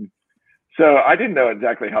 So I didn't know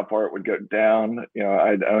exactly how far it would go down.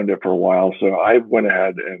 I'd owned it for a while, so I went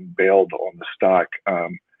ahead and bailed on the stock.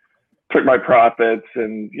 Took my profits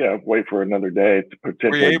and wait for another day to potentially.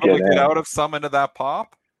 Were you able to get out of some into that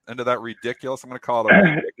pop, into that ridiculous? I'm going to call it.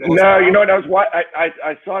 No,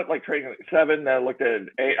 I saw it trading at 7. And I looked at it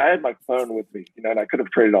at 8. I had my phone with me, and I could have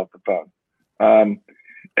traded off the phone.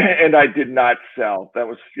 And I did not sell. That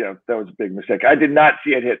was a big mistake. I did not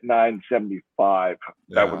see it hit 975.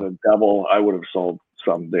 That was a double. I would have sold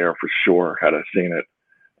some there for sure had I seen it.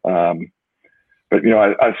 But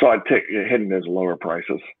I saw it hitting those lower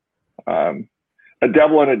prices. A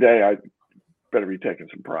double in a day, I better be taking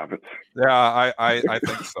some profits. Yeah, I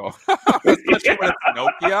think so. Especially when it's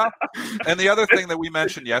Nokia. And the other thing that we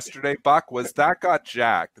mentioned yesterday, Buck, was that got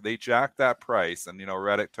jacked. They jacked that price, and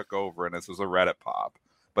Reddit took over, and this was a Reddit pop.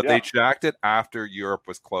 But they jacked it after Europe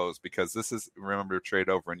was closed because this is, remember, trade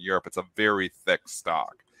over in Europe. It's a very thick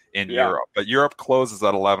stock in Europe. But Europe closes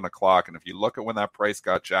at 11 o'clock. And if you look at when that price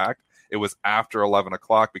got jacked, it was after 11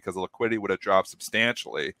 o'clock because the liquidity would have dropped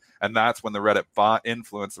substantially. And that's when the Reddit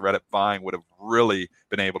influence, the Reddit buying would have really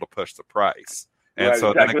been able to push the price. And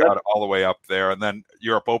so then it got all the way up there. And then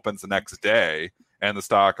Europe opens the next day. And the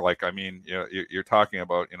stock, you're talking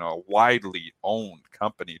about, a widely owned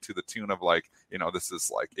company to the tune of this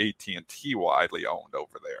is AT&T widely owned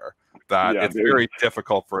over there. That it's very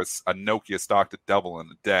difficult for a Nokia stock to double in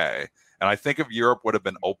a day. And I think if Europe would have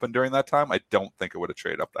been open during that time, I don't think it would have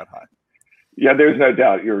traded up that high. Yeah, there's no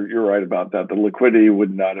doubt. You're right about that. The liquidity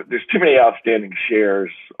would not have. There's too many outstanding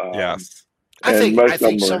shares. Yes. I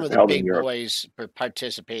think some of the big boys are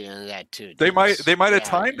participating in that too. They might have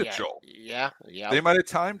timed it, Joel. Yeah. They might have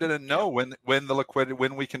timed it and know when the liquidity,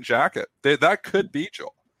 when we can jack it. That could be,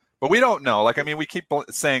 Joel. But we don't know. Like, I mean, we keep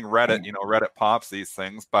saying Reddit, Reddit pops these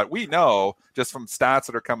things, but we know just from stats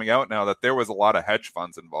that are coming out now that there was a lot of hedge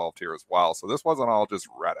funds involved here as well. So this wasn't all just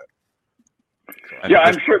Reddit. And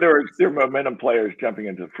I'm sure there were momentum players jumping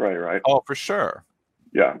into the fray, right? Oh, for sure.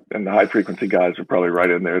 Yeah, and the high frequency guys are probably right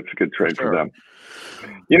in there. It's a good trade for them.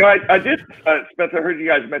 I did, Spencer, I heard you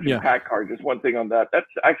guys mention PACCAR. Just one thing on that. That's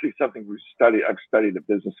actually something I've studied at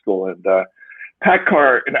business school. And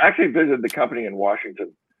PACCAR, and I actually visited the company in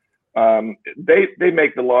Washington. They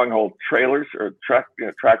make the long haul trailers or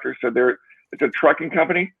tractors. So it's a trucking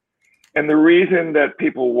company. And the reason that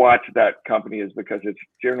people watch that company is because it's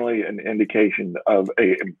generally an indication of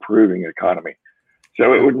a improving economy.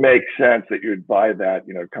 So it would make sense that you'd buy that,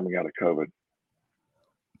 coming out of COVID.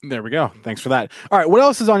 There we go. Thanks for that. All right, what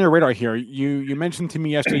else is on your radar here? You mentioned to me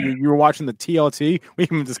yesterday you were watching the TLT. We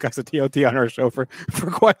haven't discussed the TLT on our show for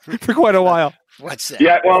quite a while. What's that?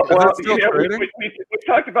 Yeah, well we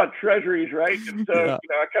talked about treasuries, right? And so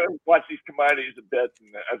I kind of watch these commodities a bit.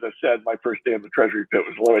 And as I said, my first day in the treasury pit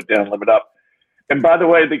was low it down, limit up. And by the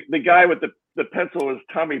way, the guy with the pencil is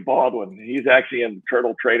Tommy Baldwin. He's actually in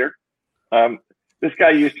Turtle Trader. This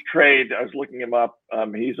guy used to trade. I was looking him up.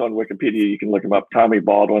 He's on Wikipedia. You can look him up. Tommy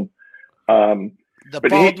Baldwin. The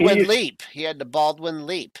Baldwin leap. He had the Baldwin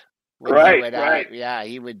leap. Right. Yeah,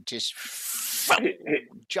 he would just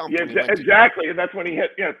jump. Yeah, exactly. And that's when he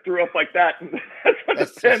threw up like that. And that's when the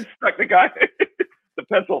pen struck the guy, the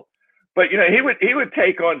pencil. But he would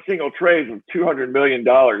take on single trades of $200 million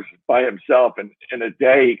by himself, and in a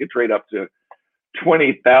day he could trade up to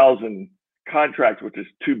 20,000 contracts, which is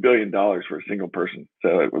 $2 billion for a single person.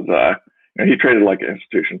 So it was he traded like an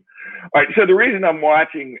institution. All right, so the reason I'm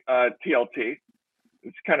watching TLT,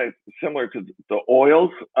 it's kind of similar to the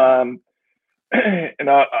oils, and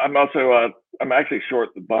I'm also I'm actually short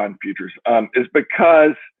the bond futures, is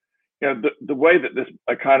because the way that this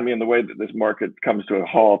economy and the way that this market comes to a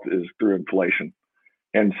halt is through inflation.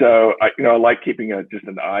 And so I like keeping just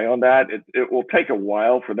an eye on that. It will take a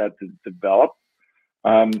while for that to develop.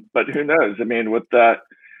 But who knows? I mean, with the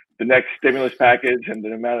next stimulus package and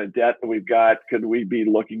the amount of debt that we've got, could we be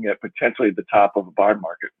looking at potentially the top of a bond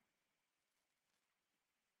market?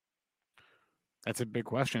 That's a big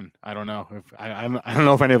question. I don't know if I don't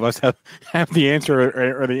know if any of us have the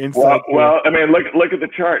answer or the insight. Well, I mean, look at the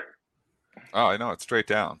chart. Oh, I know, it's straight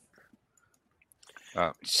down.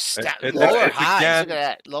 Lower highs. Again, look at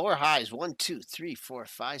that. Lower highs. 1, 2, 3, 4,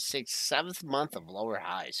 5, 6, 7th month of lower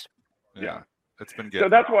highs. Yeah. It's been good. So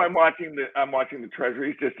that's why I'm watching the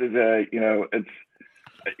treasuries, just as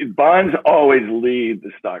bonds always lead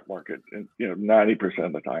the stock market, 90%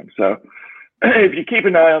 of the time. So if you keep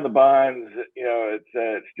an eye on the bonds,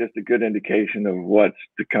 it's just a good indication of what's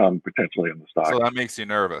to come potentially in the stock. So that makes you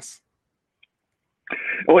nervous.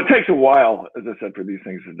 Well, it takes a while, as I said, for these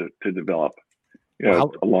things to develop.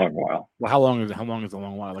 It's a long while. Well, how long is a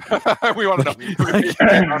long while? We want to know. It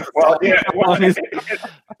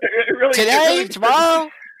really, today, tomorrow,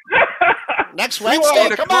 next Wednesday.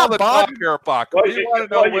 Come on, Bob. Here, Buck. We want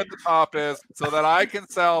to know when the top is so that I can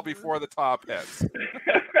sell before the top hits.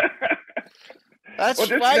 That's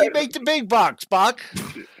why you make the big bucks, Buck.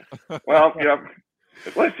 Well,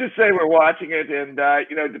 let's just say we're watching it, and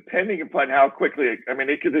depending upon how quickly,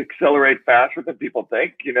 it could accelerate faster than people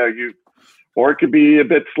think. Or it could be a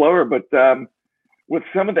bit slower. But with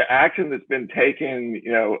some of the action that's been taken,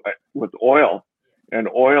 with oil, and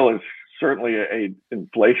oil is certainly a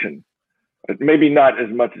inflation. Maybe not as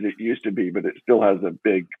much as it used to be, but it still has a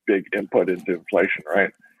big input into inflation,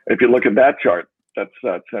 right? If you look at that chart, that's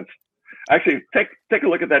since actually take a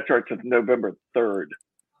look at that chart since November 3rd.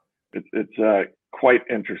 It's quite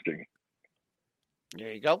interesting.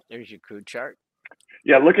 There you go. There's your crude chart.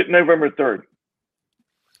 Yeah, look at November 3rd.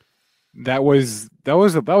 That was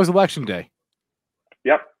election day.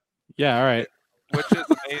 Yep. Yeah. All right. Which is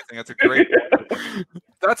amazing. That's a great point.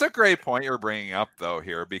 That's a great point you're bringing up, though,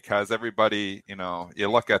 here, because everybody, you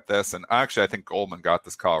look at this, and actually I think Goldman got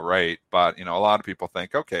this call right, but, a lot of people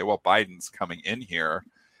think, okay, well, Biden's coming in here.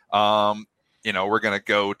 We're going to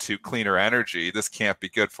go to cleaner energy. This can't be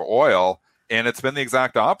good for oil. And it's been the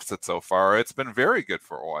exact opposite so far. It's been very good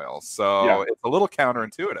for oil. So It's a little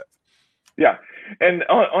counterintuitive. Yeah. And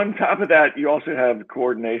on top of that, you also have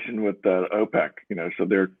coordination with OPEC, so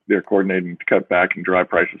they're coordinating to cut back and drive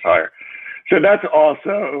prices higher. So that's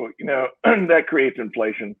also, that creates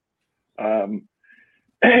inflation. And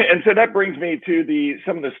so that brings me to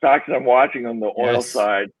some of the stocks that I'm watching on the oil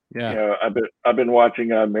side. Yeah. I've been watching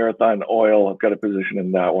Marathon Oil. I've got a position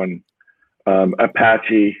in that one.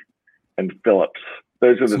 Apache and Phillips.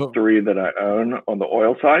 Those are the three that I own on the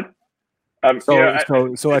oil side.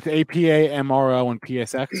 So at the APA, MRO, and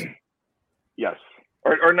PSX. Yes,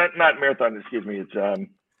 or not marathon. Excuse me.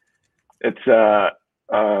 It's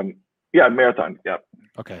marathon. Yep.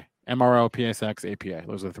 Okay. MRO, PSX, APA.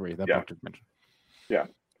 Those are the three that Buck just mentioned. Yeah.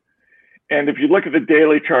 And if you look at the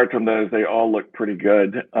daily charts on those, they all look pretty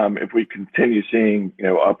good. If we continue seeing,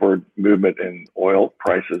 upward movement in oil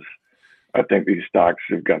prices, I think these stocks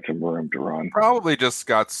have got some room to run. Probably just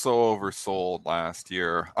got so oversold last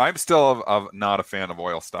year. I'm still not a fan of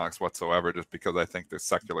oil stocks whatsoever, just because I think there's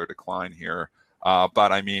secular decline here.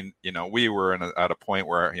 But I mean, we were at a point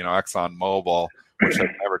where, ExxonMobil, which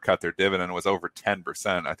had never cut their dividend, was over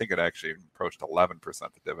 10%. I think it actually approached 11% the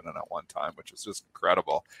dividend at one time, which is just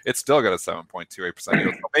incredible. It's still got a 7.28%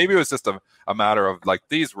 yield. So maybe it was just a matter of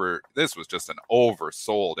this was just an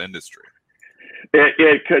oversold industry.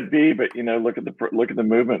 It could be, but look at the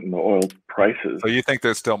movement in the oil prices. So you think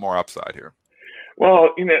there's still more upside here?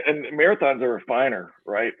 Well, and marathons are a refiner,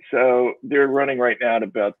 right? So they're running right now at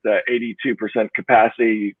about 82%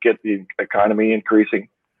 capacity. You get the economy increasing.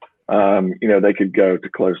 They could go to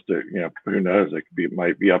close to, who knows?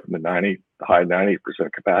 Might be up in the high 90%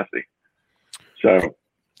 capacity. So,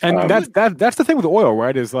 and that's the thing with oil,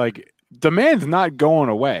 right? Is like demand's not going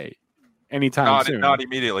away anytime soon. Not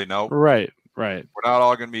immediately, no. Right. We're not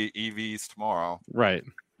all going to be EVs tomorrow. Right.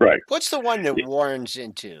 What's the one that Warren's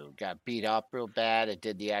into? Got beat up real bad. It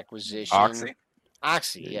did the acquisition.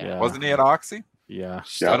 Oxy, yeah. Wasn't he at Oxy? Yeah.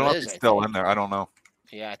 I don't know if he's still in there. I don't know.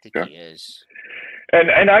 Yeah, I think he is.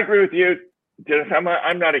 And I agree with you, Dennis.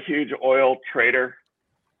 I'm not a huge oil trader,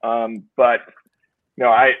 but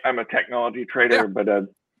I'm a technology trader. But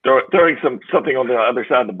throwing something on the other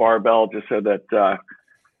side of the barbell just so that got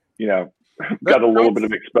a little bit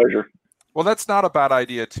of exposure. Well, that's not a bad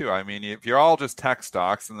idea, too. I mean, if you're all just tech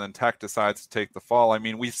stocks and then tech decides to take the fall, I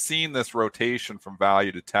mean, we've seen this rotation from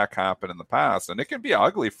value to tech happen in the past, and it can be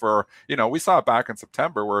ugly for, we saw it back in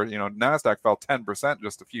September where, NASDAQ fell 10% in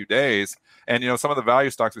just a few days. And, some of the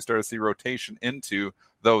value stocks, we started to see rotation into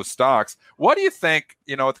those stocks. What do you think,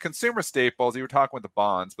 with consumer staples, you were talking with the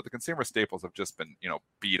bonds, but the consumer staples have just been,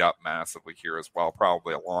 beat up massively here as well,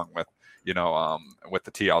 probably along with, with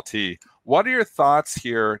the TLT. What are your thoughts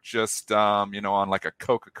here just, on like a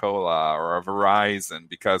Coca-Cola or a Verizon?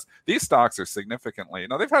 Because these stocks are significantly,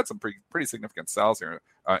 they've had some pretty significant sells here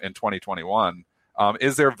in 2021.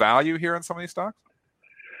 Is there value here in some of these stocks?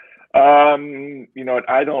 I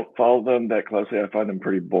don't follow them that closely. I find them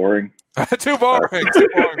pretty boring. Too boring.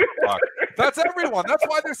 That's everyone. That's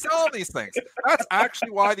why they're selling these things. That's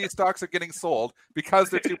actually why these stocks are getting sold,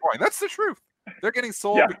 because they're too boring. That's the truth. They're getting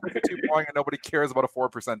sold because they're too boring and nobody cares about a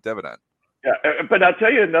 4% dividend. Yeah, but I'll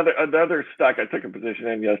tell you another stock I took a position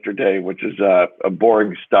in yesterday, which is a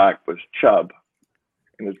boring stock, was Chubb.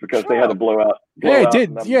 And it's because they had a blowout.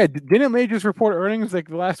 Didn't they just report earnings like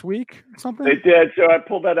last week or something? They did. So I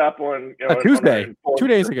pulled that up on Tuesday, 2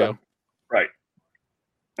 days ago. Right.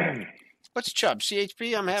 What's Chubb?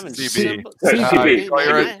 CHB? I'm having CB.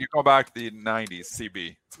 CB. You go back to the 90s,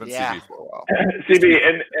 CB. It's been CB for a while. CB,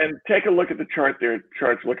 and take a look at the chart there. The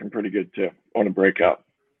chart's looking pretty good too on a breakout.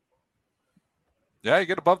 Yeah, you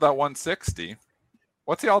get above that 160.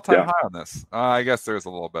 What's the all-time high on this? I guess there's a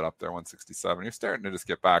little bit up there, 167. You're starting to just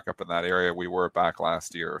get back up in that area we were back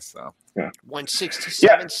last year. So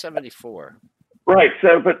 167.74. Right.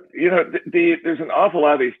 So, but there's an awful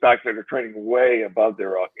lot of these stocks that are trading way above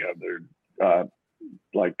their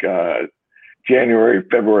January,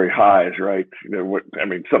 February highs, right?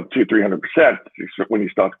 Some 200-300% when you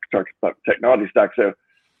start talking about technology stocks. So,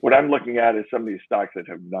 what I'm looking at is some of these stocks that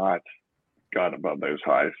have not gone above those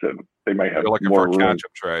highs, so they may have more room. You're looking for a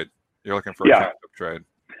catch-up trade. You're looking for a catch-up trade.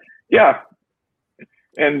 Yeah,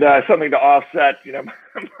 and something to offset,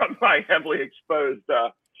 my heavily exposed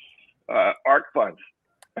ARC funds.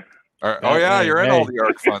 You're in all the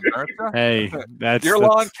ARC funds, aren't you? Hey, you're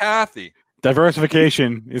long Kathy.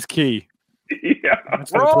 Diversification is key. Yeah,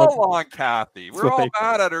 we're all long Kathy. We're all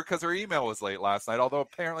mad at her because her email was late last night, although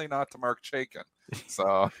apparently not to Mark Chaikin.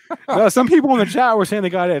 So, no, some people in the chat were saying they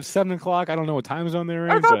got it at 7:00. I don't know what time zone they're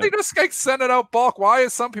in. I thought they just send it out bulk. Why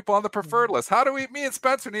is some people on the preferred list? How do me and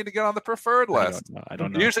Spencer need to get on the preferred list? I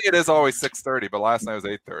don't know. Usually it is always 6:30, but last night was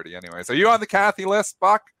 8:30 anyway. So you on the Kathy list,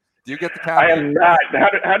 Buck? Do you get the Kathy? I am not.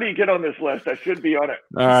 How do you get on this list? I should be on it.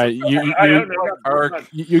 All right.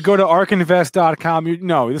 You go to arkinvest.com.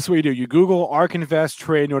 This is what you do. You Google ARK Invest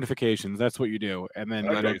trade notifications. That's what you do. And then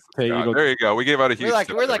there you go. We gave out a huge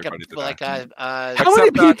We're like a how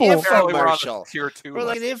many people? Infomercial. Tier 2 we're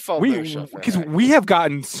like an infomercial. Because we have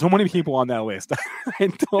gotten so many people on that list.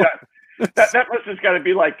 That must just got to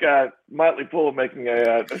be like Motley Fool making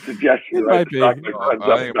a suggestion. It right? might be. I think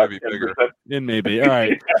it might be bigger. It may be. All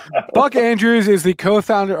right. Buck Andrews is the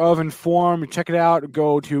co-founder of Inform. Check it out.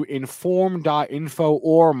 Go to inform.info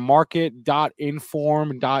or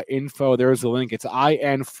market.inform.info. There's the link. It's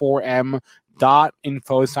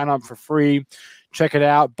in4m.info. Sign up for free. Check it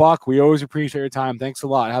out. Buck, we always appreciate your time. Thanks a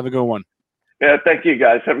lot. Have a good one. Yeah, thank you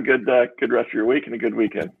guys. Have a good rest of your week and a good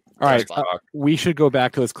weekend. All right, we should go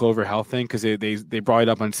back to this Clover Health thing because they brought it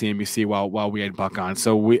up on CNBC while we had Buck on.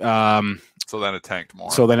 So so then it tanked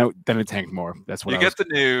more. So then it tanked more. That's what you get the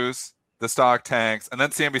news, the stock tanks, and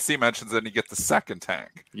then CNBC mentions it, and you get the second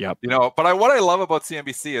tank. Yep. But what I love about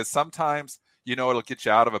CNBC is sometimes it'll get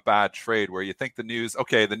you out of a bad trade where you think the news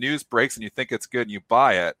breaks and you think it's good and you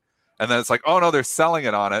buy it. And then it's like, oh, no, they're selling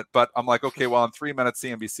it on it. But I'm like, okay, well, in 3 minutes,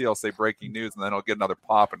 CNBC will say breaking news, and then I'll get another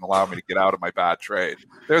pop and allow me to get out of my bad trade.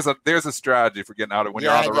 There's a strategy for getting out of when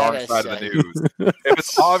you're on the wrong side of the news. If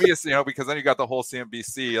it's obvious, because then you got the whole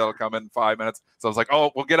CNBC, it'll come in 5 minutes. So I was like, oh,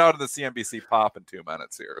 we'll get out of the CNBC pop in 2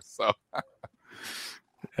 minutes here. So,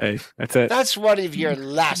 hey, that's it. That's one of your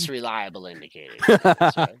less reliable indicators.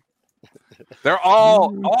 That's right. They're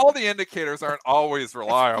all the indicators aren't always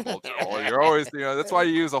reliable, Joel. You're always, that's why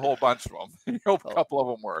you use a whole bunch of them. You hope a couple of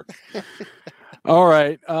them work. All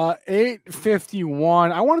right,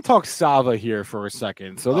 8:51. I want to talk Sava here for a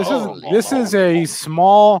second. So this is a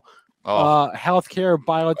small healthcare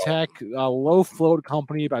biotech, low float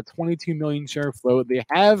company, about 22 million share float. They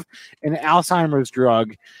have an Alzheimer's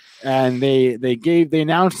drug. And they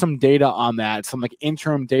announced some data on that, some like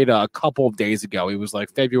interim data a couple of days ago. It was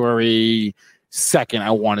like February 2nd,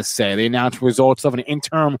 I want to say. They announced results of an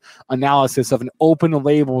interim analysis of an open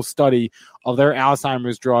label study of their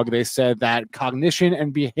Alzheimer's drug. They said that cognition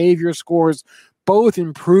and behavior scores both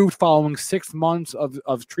improved following 6 months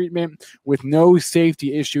of treatment with no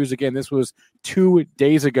safety issues. Again, this was 2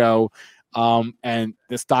 days ago. And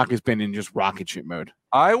the stock has been in just rocket ship mode.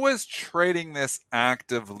 I was trading this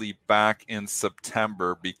actively back in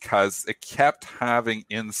September because it kept having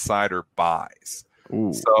insider buys.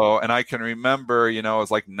 Ooh. So, and I can remember, it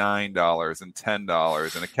was like $9 and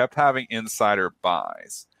 $10, and it kept having insider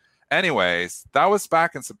buys. Anyways, that was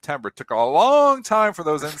back in September. It took a long time for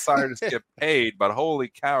those insiders to get paid, but holy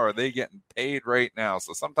cow, are they getting paid right now?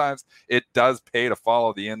 So sometimes it does pay to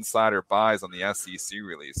follow the insider buys on the SEC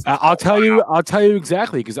release. I'll tell you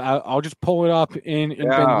exactly, because I'll just pull it up in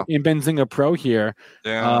Benzinga Pro here.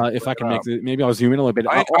 Yeah, if I can make it, maybe I'll zoom in a little bit.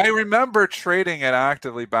 I remember trading it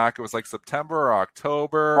actively back. It was like September or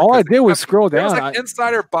October. All I did was scroll down. There was like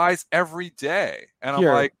insider buys every day, and I'm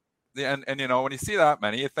like. And when you see that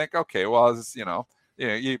many, you think, okay, well,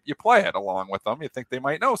 you play it along with them. You think they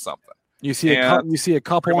might know something. You see a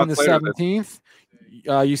couple on the 17th.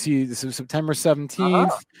 You see this is September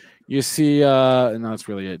 17th. You see no, that's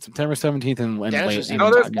really it. September 17th and late. No,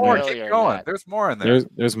 there's more. Keep going. There's more in there.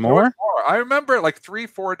 There's more? I remember it like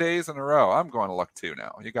 3-4 days in a row. I'm going to look too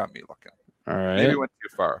now. You got me looking. All right. Maybe went too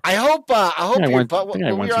far. I hope I'm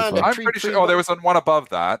pretty sure. Oh, there was one above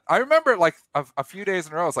that. I remember it like a few days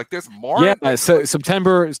in a row. It's like there's more. Yeah. So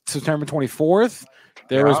September 24th.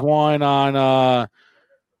 There was one on.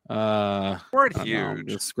 Weren't huge.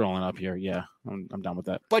 Just scrolling up here. Yeah, I'm done with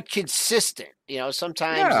that. But consistent.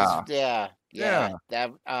 Sometimes. Yeah.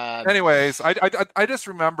 Anyways, I just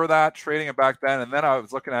remember that trading it back then, and then I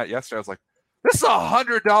was looking at it yesterday. I was like, this is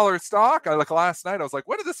 $100 stock. I look last night. I was like,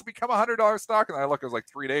 when did this become $100 stock? And I look, it was like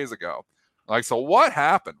 3 days ago. Like, so what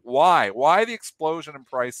happened? Why the explosion in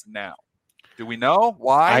price now? Do we know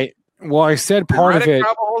why? I said part of it.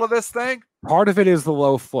 Grab a hold of this thing. Part of it is the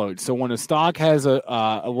low float. So when a stock has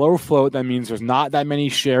a low float, that means there's not that many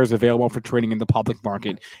shares available for trading in the public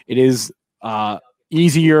market. It is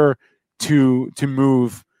easier to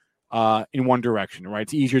move in one direction, right?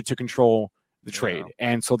 It's easier to control the trade.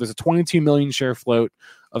 And so there's a 22 million share float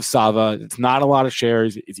of Sava. It's not a lot of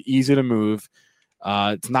shares. It's easy to move.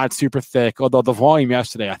 It's not super thick, although the volume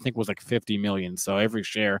yesterday I think was like 50 million. So every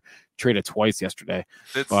share traded twice yesterday.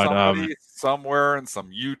 Did somebody somewhere in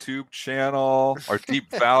some YouTube channel or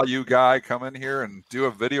deep value guy come in here and do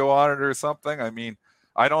a video on it or something? I mean,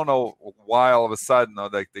 I don't know why all of a sudden though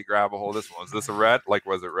they grab a hold of this one. Was this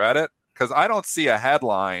was it Reddit? Because I don't see a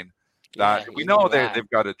headline that we know they've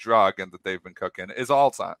got a drug and that they've been cooking is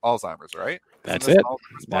Alzheimer's, right? That's it.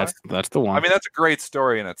 That's the one. I mean, that's a great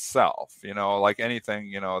story in itself, like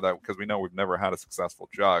anything, that because we know we've never had a successful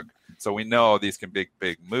drug. So we know these can be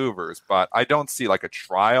big movers, but I don't see like a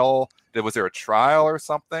trial. Was there a trial or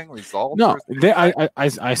something? Results? No,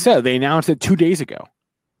 I said they announced it 2 days ago.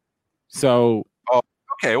 So.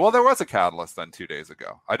 Okay, well, there was a catalyst then 2 days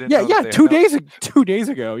ago. I didn't. Yeah, 2 days. 2 days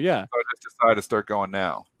ago. Yeah. So it decide to start going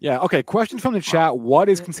now. Yeah. Okay. Question from the chat: what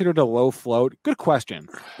is considered a low float? Good question.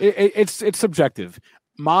 It's subjective.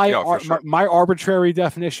 My arbitrary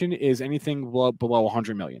definition is anything below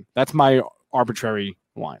 100 million. That's my arbitrary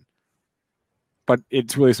line. But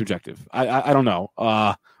it's really subjective. I don't know.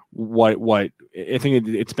 What I think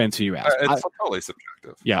it's been to you ask. It's totally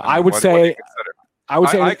subjective. Yeah, I would say.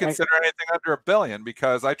 I consider anything under $1 billion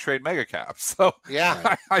because I trade mega caps. So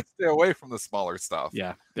yeah, I stay away from the smaller stuff.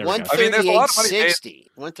 Yeah, 138.60,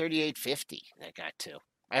 138.50. That got to.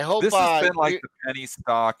 I hope this has been like the penny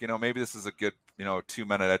stock. Maybe this is a good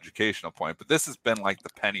 2-minute educational point, but this has been like the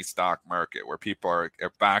penny stock market where people are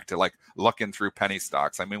back to like looking through penny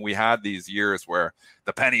stocks. I mean, we had these years where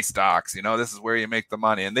the penny stocks, this is where you make the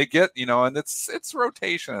money, and they get, and it's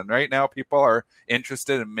rotation. And right now people are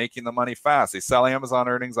interested in making the money fast. They sell Amazon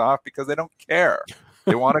earnings off because they don't care.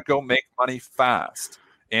 They want to go make money fast.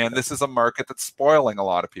 And this is a market that's spoiling a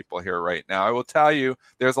lot of people here right now. I will tell you,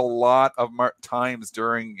 there's a lot of times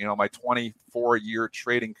during, my 24-year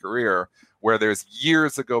trading career where there's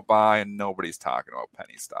years that go by and nobody's talking about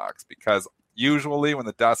penny stocks, because usually when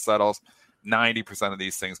the dust settles, 90% of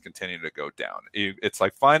these things continue to go down. It's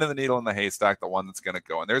like finding the needle in the haystack, the one that's going to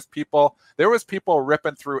go. And there was people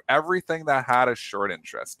ripping through everything that had a short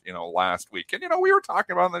interest, last week. And, we were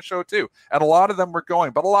talking about on the show too. And a lot of them were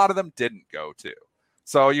going, but a lot of them didn't go too.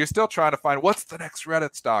 So you're still trying to find what's the next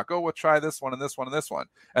Reddit stock. Oh, we'll try this one and this one and this one.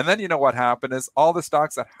 And then what happened is all the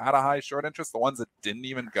stocks that had a high short interest, the ones that didn't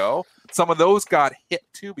even go, some of those got hit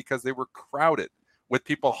too because they were crowded with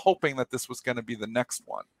people hoping that this was going to be the next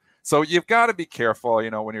one. So you've got to be careful,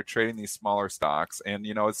 when you're trading these smaller stocks. And,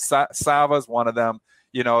 Sava's one of them.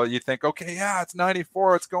 You think, okay, yeah, it's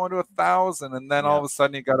 94, it's going to 1,000. And then all of a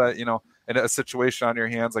sudden you got a situation on your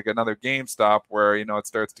hands like another GameStop where, it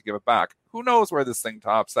starts to give it back. Who knows where this thing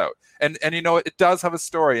tops out? And it does have a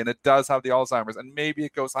story, and it does have the Alzheimer's, and maybe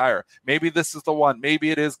it goes higher. Maybe this is the one.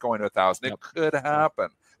 Maybe it is going to 1,000. It could happen.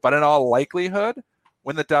 But in all likelihood,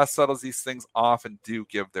 when the dust settles, these things often do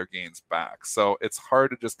give their gains back. So it's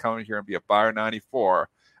hard to just come in here and be a buyer 94.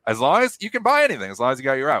 As long as you can buy anything, as long as you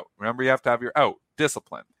got your out. Remember, you have to have your out.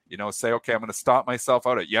 Discipline. Say, okay, I'm going to stop myself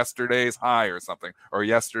out at yesterday's high or something, or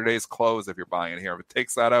yesterday's close if you're buying it here. If it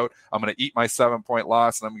takes that out, I'm going to eat my 7-point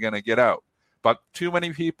loss and I'm going to get out. But too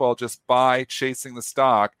many people just buy chasing the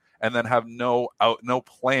stock and then have no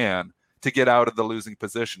plan to get out of the losing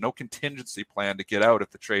position, no contingency plan to get out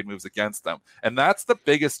if the trade moves against them. And that's the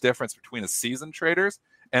biggest difference between a seasoned traders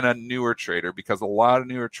and a newer trader, because a lot of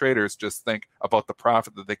newer traders just think about the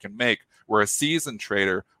profit that they can make, where a seasoned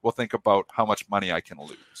trader will think about how much money I can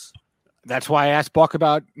lose. That's why I asked Buck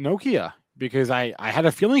about Nokia, because I had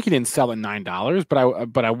a feeling he didn't sell at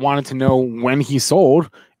 $9, but I wanted to know when he sold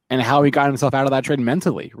and how he got himself out of that trade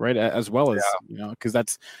mentally, right? As well as because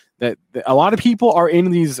that's a lot of people are in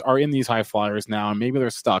these high flyers now, and maybe they're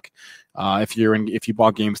stuck. If you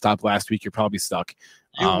bought GameStop last week, you're probably stuck.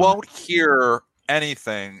 You won't hear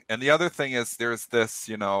anything. And the other thing is, there's this,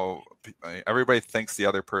 everybody thinks the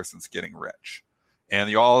other person's getting rich,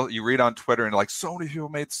 and you read on Twitter and like, so many people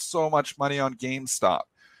made so much money on GameStop.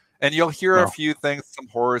 And you'll hear a few things, some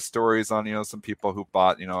horror stories on, some people who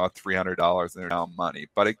bought, $300 and they're down money.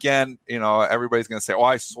 But again, everybody's going to say, oh,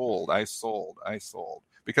 I sold.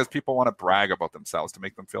 Because people want to brag about themselves to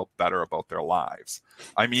make them feel better about their lives.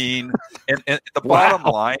 I mean, and the bottom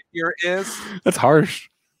line here is... That's harsh.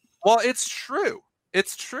 Well, it's true.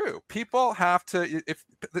 It's true. People have to...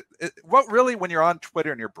 What really, when you're on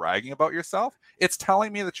Twitter and you're bragging about yourself, it's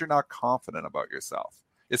telling me that you're not confident about yourself.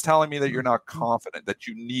 It's telling me that you're not confident, that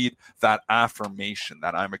you need that affirmation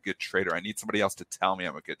that I'm a good trader. I need somebody else to tell me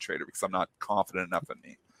I'm a good trader because I'm not confident enough in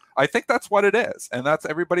me. I think that's what it is. And that's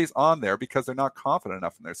everybody's on there because they're not confident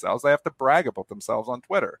enough in themselves. They have to brag about themselves on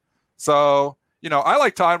Twitter. So, I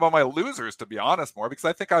like talking about my losers, to be honest, more because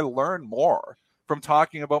I think I learn more from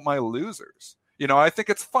talking about my losers. I think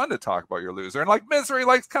it's fun to talk about your loser. And like misery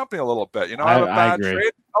likes company a little bit. I have a bad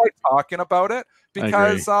trade. I like talking about it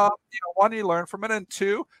because, one, you learn from it. And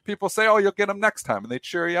two, people say, oh, you'll get them next time. And they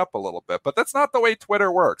cheer you up a little bit. But that's not the way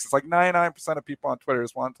Twitter works. It's like 99% of people on Twitter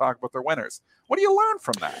just want to talk about their winners. What do you learn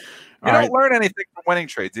from that? You don't learn anything from winning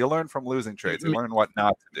trades. You learn from losing trades. You learn what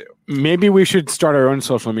not to do. Maybe we should start our own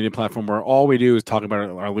social media platform where all we do is talk about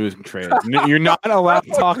our losing trades. You're not allowed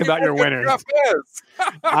to talk about your winners.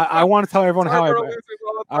 I want to tell everyone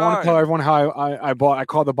how I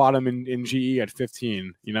called the bottom in GE at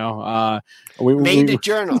 15. We made the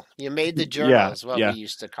journal. You made the journal is what we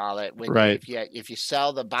used to call it. When if you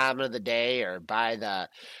sell the bottom of the day or buy the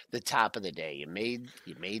top of the day, you made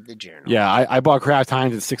the journal. Yeah, I bought Kraft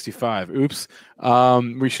Heinz at 65. Oops.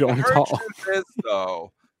 We should only talk. The truth is,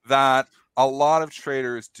 though, that a lot of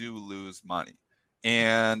traders do lose money.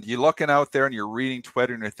 And you're looking out there and you're reading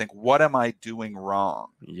Twitter and you think, what am I doing wrong?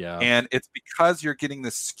 Yeah. And it's because you're getting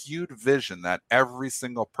this skewed vision that every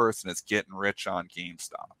single person is getting rich on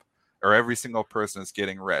GameStop, or every single person is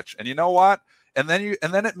getting rich. And you know what? And then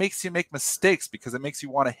it makes you make mistakes, because it makes you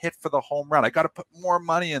want to hit for the home run. I got to put more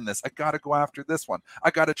money in this. I got to go after this one.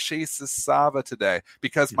 I got to chase this Sava today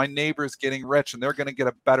because my neighbor's getting rich and they're going to get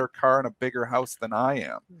a better car and a bigger house than I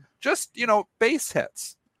am. Just, base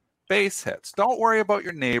hits. Base hits. Don't worry about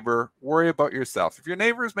your neighbor. Worry about yourself. If your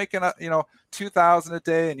neighbor is making $2,000 a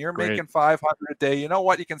day and you're making $500 a day, you know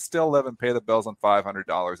what? You can still live and pay the bills on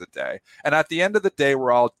 $500 a day. And at the end of the day,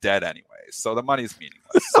 we're all dead anyways. So the money's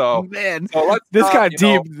meaningless. So man, so this got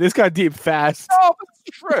deep. This got deep fast. No,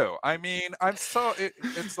 it's true. I mean,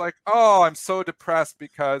 it's like, oh, I'm so depressed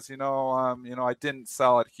because I didn't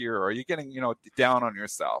sell it here, or you're getting down on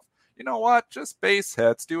yourself. You know what? Just base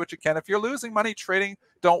hits. Do what you can. If you're losing money trading,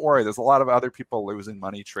 don't worry. There's a lot of other people losing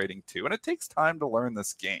money trading too. And it takes time to learn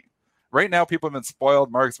this game. Right now, people have been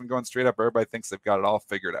spoiled. Market's been going straight up. Everybody thinks they've got it all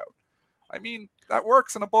figured out. I mean, that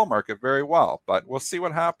works in a bull market very well. But we'll see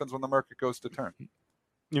what happens when the market goes to turn.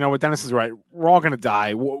 You know what, Dennis is right. We're all going to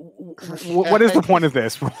die. What is the point of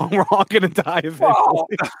this? We're all going to die eventually. Well,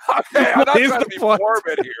 okay, I'm not trying to be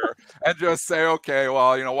morbid here and just say, okay,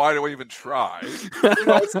 well, why do we even try?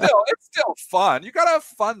 It's still fun. You got to have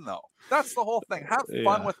fun, though. That's the whole thing. Have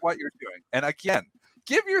fun with what you're doing. And again,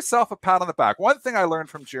 give yourself a pat on the back. One thing I learned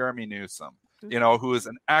from Jeremy Newsom, who is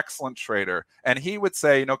an excellent trader, and he would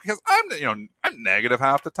say, because I'm negative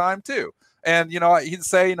half the time too. And, he'd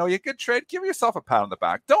say, you could trade, give yourself a pat on the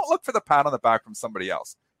back. Don't look for the pat on the back from somebody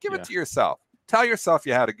else. Give it to yourself. Tell yourself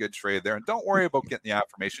you had a good trade there, and don't worry about getting the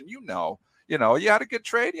affirmation. You had a good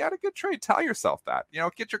trade. You had a good trade. Tell yourself that.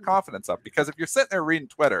 Get your confidence up, because if you're sitting there reading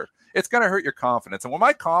Twitter, it's going to hurt your confidence. And when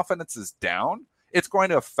my confidence is down, it's going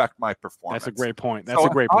to affect my performance. That's a great point.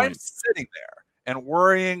 I'm sitting there and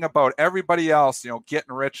worrying about everybody else,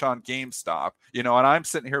 getting rich on GameStop, and I'm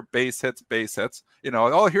sitting here base hits,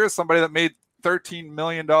 oh, here's somebody that made $13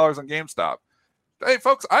 million on GameStop. Hey,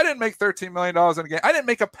 folks, I didn't make $13 million on a game. I didn't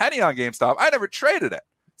make a penny on GameStop. I never traded it.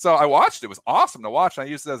 So I watched it. It was awesome to watch. And I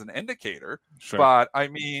used it as an indicator. Sure. But I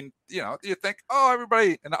mean, you think, oh,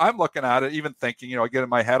 everybody, and I'm looking at it, even thinking, I get in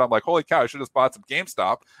my head, I'm like, holy cow, I should have bought some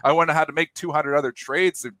GameStop. I wouldn't have had to make 200 other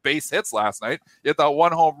trades and base hits last night. You hit that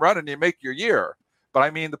one home run and you make your year. But I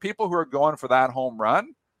mean, the people who are going for that home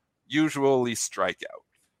run usually strike out.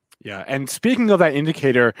 Yeah. And speaking of that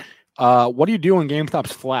indicator, what do you do when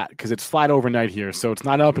GameStop's flat? Because it's flat overnight here, so it's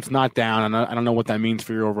not up, it's not down. And I don't know what that means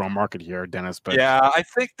for your overall market here, Dennis. But yeah, I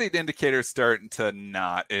think the indicator's starting to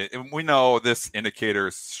not. We know this indicator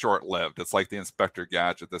is short-lived. It's like the Inspector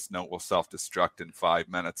Gadget. This note will self-destruct in 5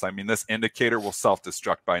 minutes. I mean, this indicator will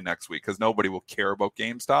self-destruct by next week because nobody will care about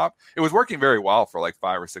GameStop. It was working very well for like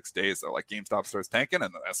 5 or 6 days. So like GameStop starts tanking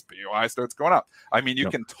and the SPY starts going up. I mean, you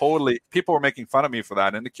can totally. People were making fun of me for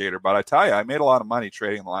that indicator, but I tell you, I made a lot of money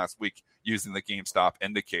trading in the last week using the GameStop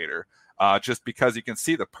indicator, just because you can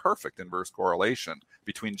see the perfect inverse correlation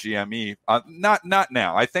between GME. Not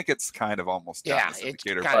now. I think it's kind of almost done, this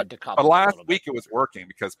indicator. But last week it was working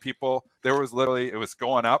because it was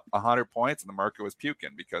going up 100 points and the market was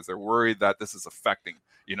puking because they're worried that this is affecting,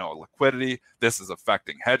 liquidity. This is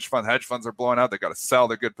affecting hedge funds. Hedge funds are blowing out. They got to sell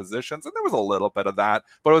their good positions. And there was a little bit of that,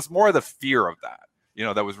 but it was more the fear of that,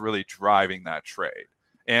 that was really driving that trade.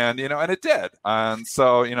 And, and it did. And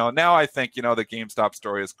so, now I think, the GameStop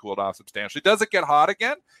story has cooled off substantially. Does it get hot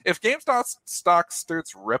again? If GameStop stock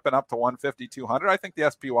starts ripping up to 150, 200, I think the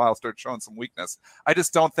SPY will start showing some weakness. I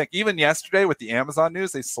just don't think, even yesterday with the Amazon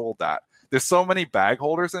news, they sold that. There's so many bag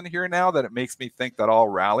holders in here now that it makes me think that all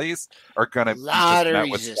rallies are going to be lot of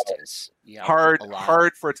resistance. Yep,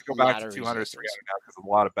 hard for it to go back to 200, 300 now because there's a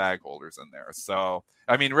lot of bag holders in there. So,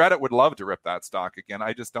 I mean, Reddit would love to rip that stock again.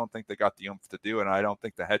 I just don't think they got the oomph to do it. And I don't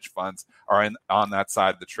think the hedge funds are on that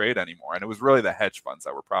side of the trade anymore. And it was really the hedge funds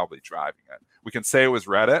that were probably driving it. We can say it was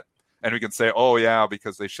Reddit. And we can say, oh, yeah,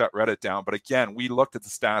 because they shut Reddit down. But again, we looked at the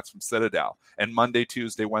stats from Citadel. And Monday,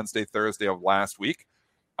 Tuesday, Wednesday, Thursday of last week,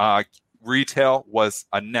 retail was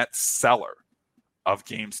a net seller of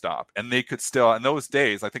GameStop, and they could still, in those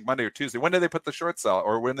days, I think Monday or Tuesday, when did they put the short sell,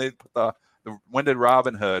 or when they put when did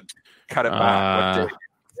Robinhood cut it back?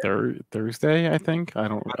 Thursday, I think. I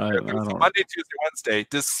don't Monday, Tuesday, Wednesday,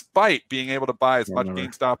 despite being able to buy as much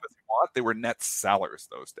GameStop as you want, they were net sellers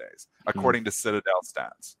those days, according to Citadel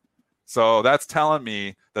stats. So that's telling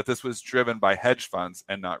me that this was driven by hedge funds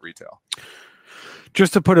and not retail.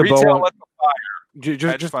 Just to put a bow on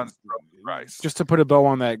hedge funds price. Just to put a bow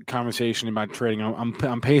on that conversation about trading,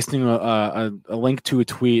 I'm pasting a link to a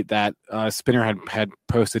tweet that Spinner had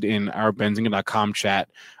posted in our benzinga.com chat.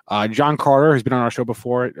 John Carter, who's been on our show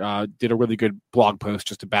before, did a really good blog post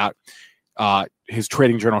just about his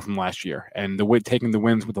trading journal from last year and taking the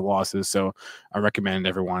wins with the losses. So I recommend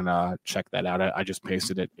everyone check that out. I just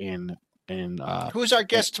pasted it in. Who's our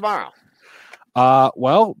guest tomorrow?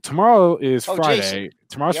 Well, tomorrow is Friday. Jason.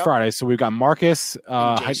 Tomorrow's Friday, so we've got Marcus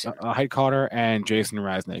Heitcotter and Jason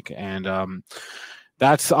Raznick, and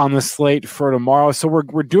that's on the slate for tomorrow. So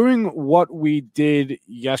we're doing what we did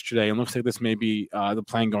yesterday, and looks like this may be the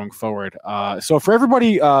plan going forward. So for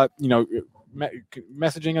everybody, messaging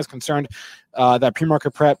us concerned that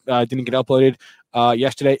pre-market prep didn't get uploaded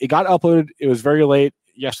yesterday. It got uploaded. It was very late.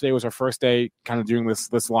 Yesterday was our first day kind of doing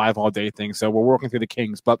this live all day thing. So we're working through the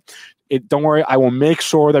kinks, but don't worry. I will make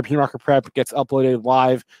sure that pre-market prep gets uploaded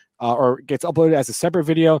live or gets uploaded as a separate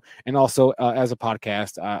video and also as a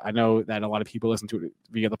podcast. I know that a lot of people listen to it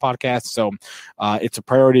via the podcast, so it's a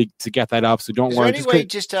priority to get that up. So don't worry. Is there any way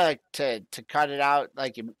just to cut it out,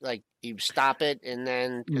 like you stop it and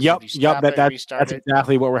then that's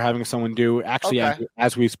exactly what we're having someone do. Actually,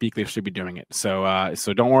 as we speak, they should be doing it. So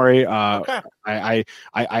don't worry. I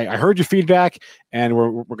heard your feedback, and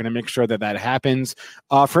we're going to make sure that happens.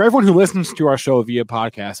 For everyone who listens to our show via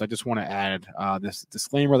podcast, I just want to add this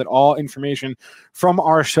disclaimer that all information from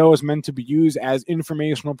our show is meant to be used as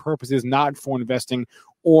informational purposes, not for investing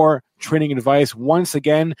or trading advice. Once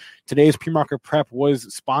again, today's pre-market prep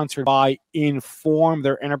was sponsored by Inform.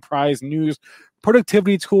 Their enterprise news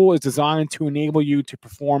productivity tool is designed to enable you to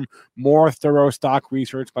perform more thorough stock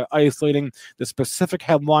research by isolating the specific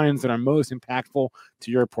headlines that are most impactful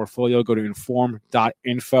to your portfolio. Go to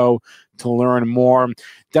inform.info to learn more.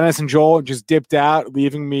 Dennis and Joel just dipped out,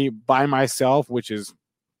 leaving me by myself, which is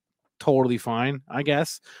totally fine, I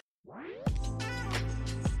guess.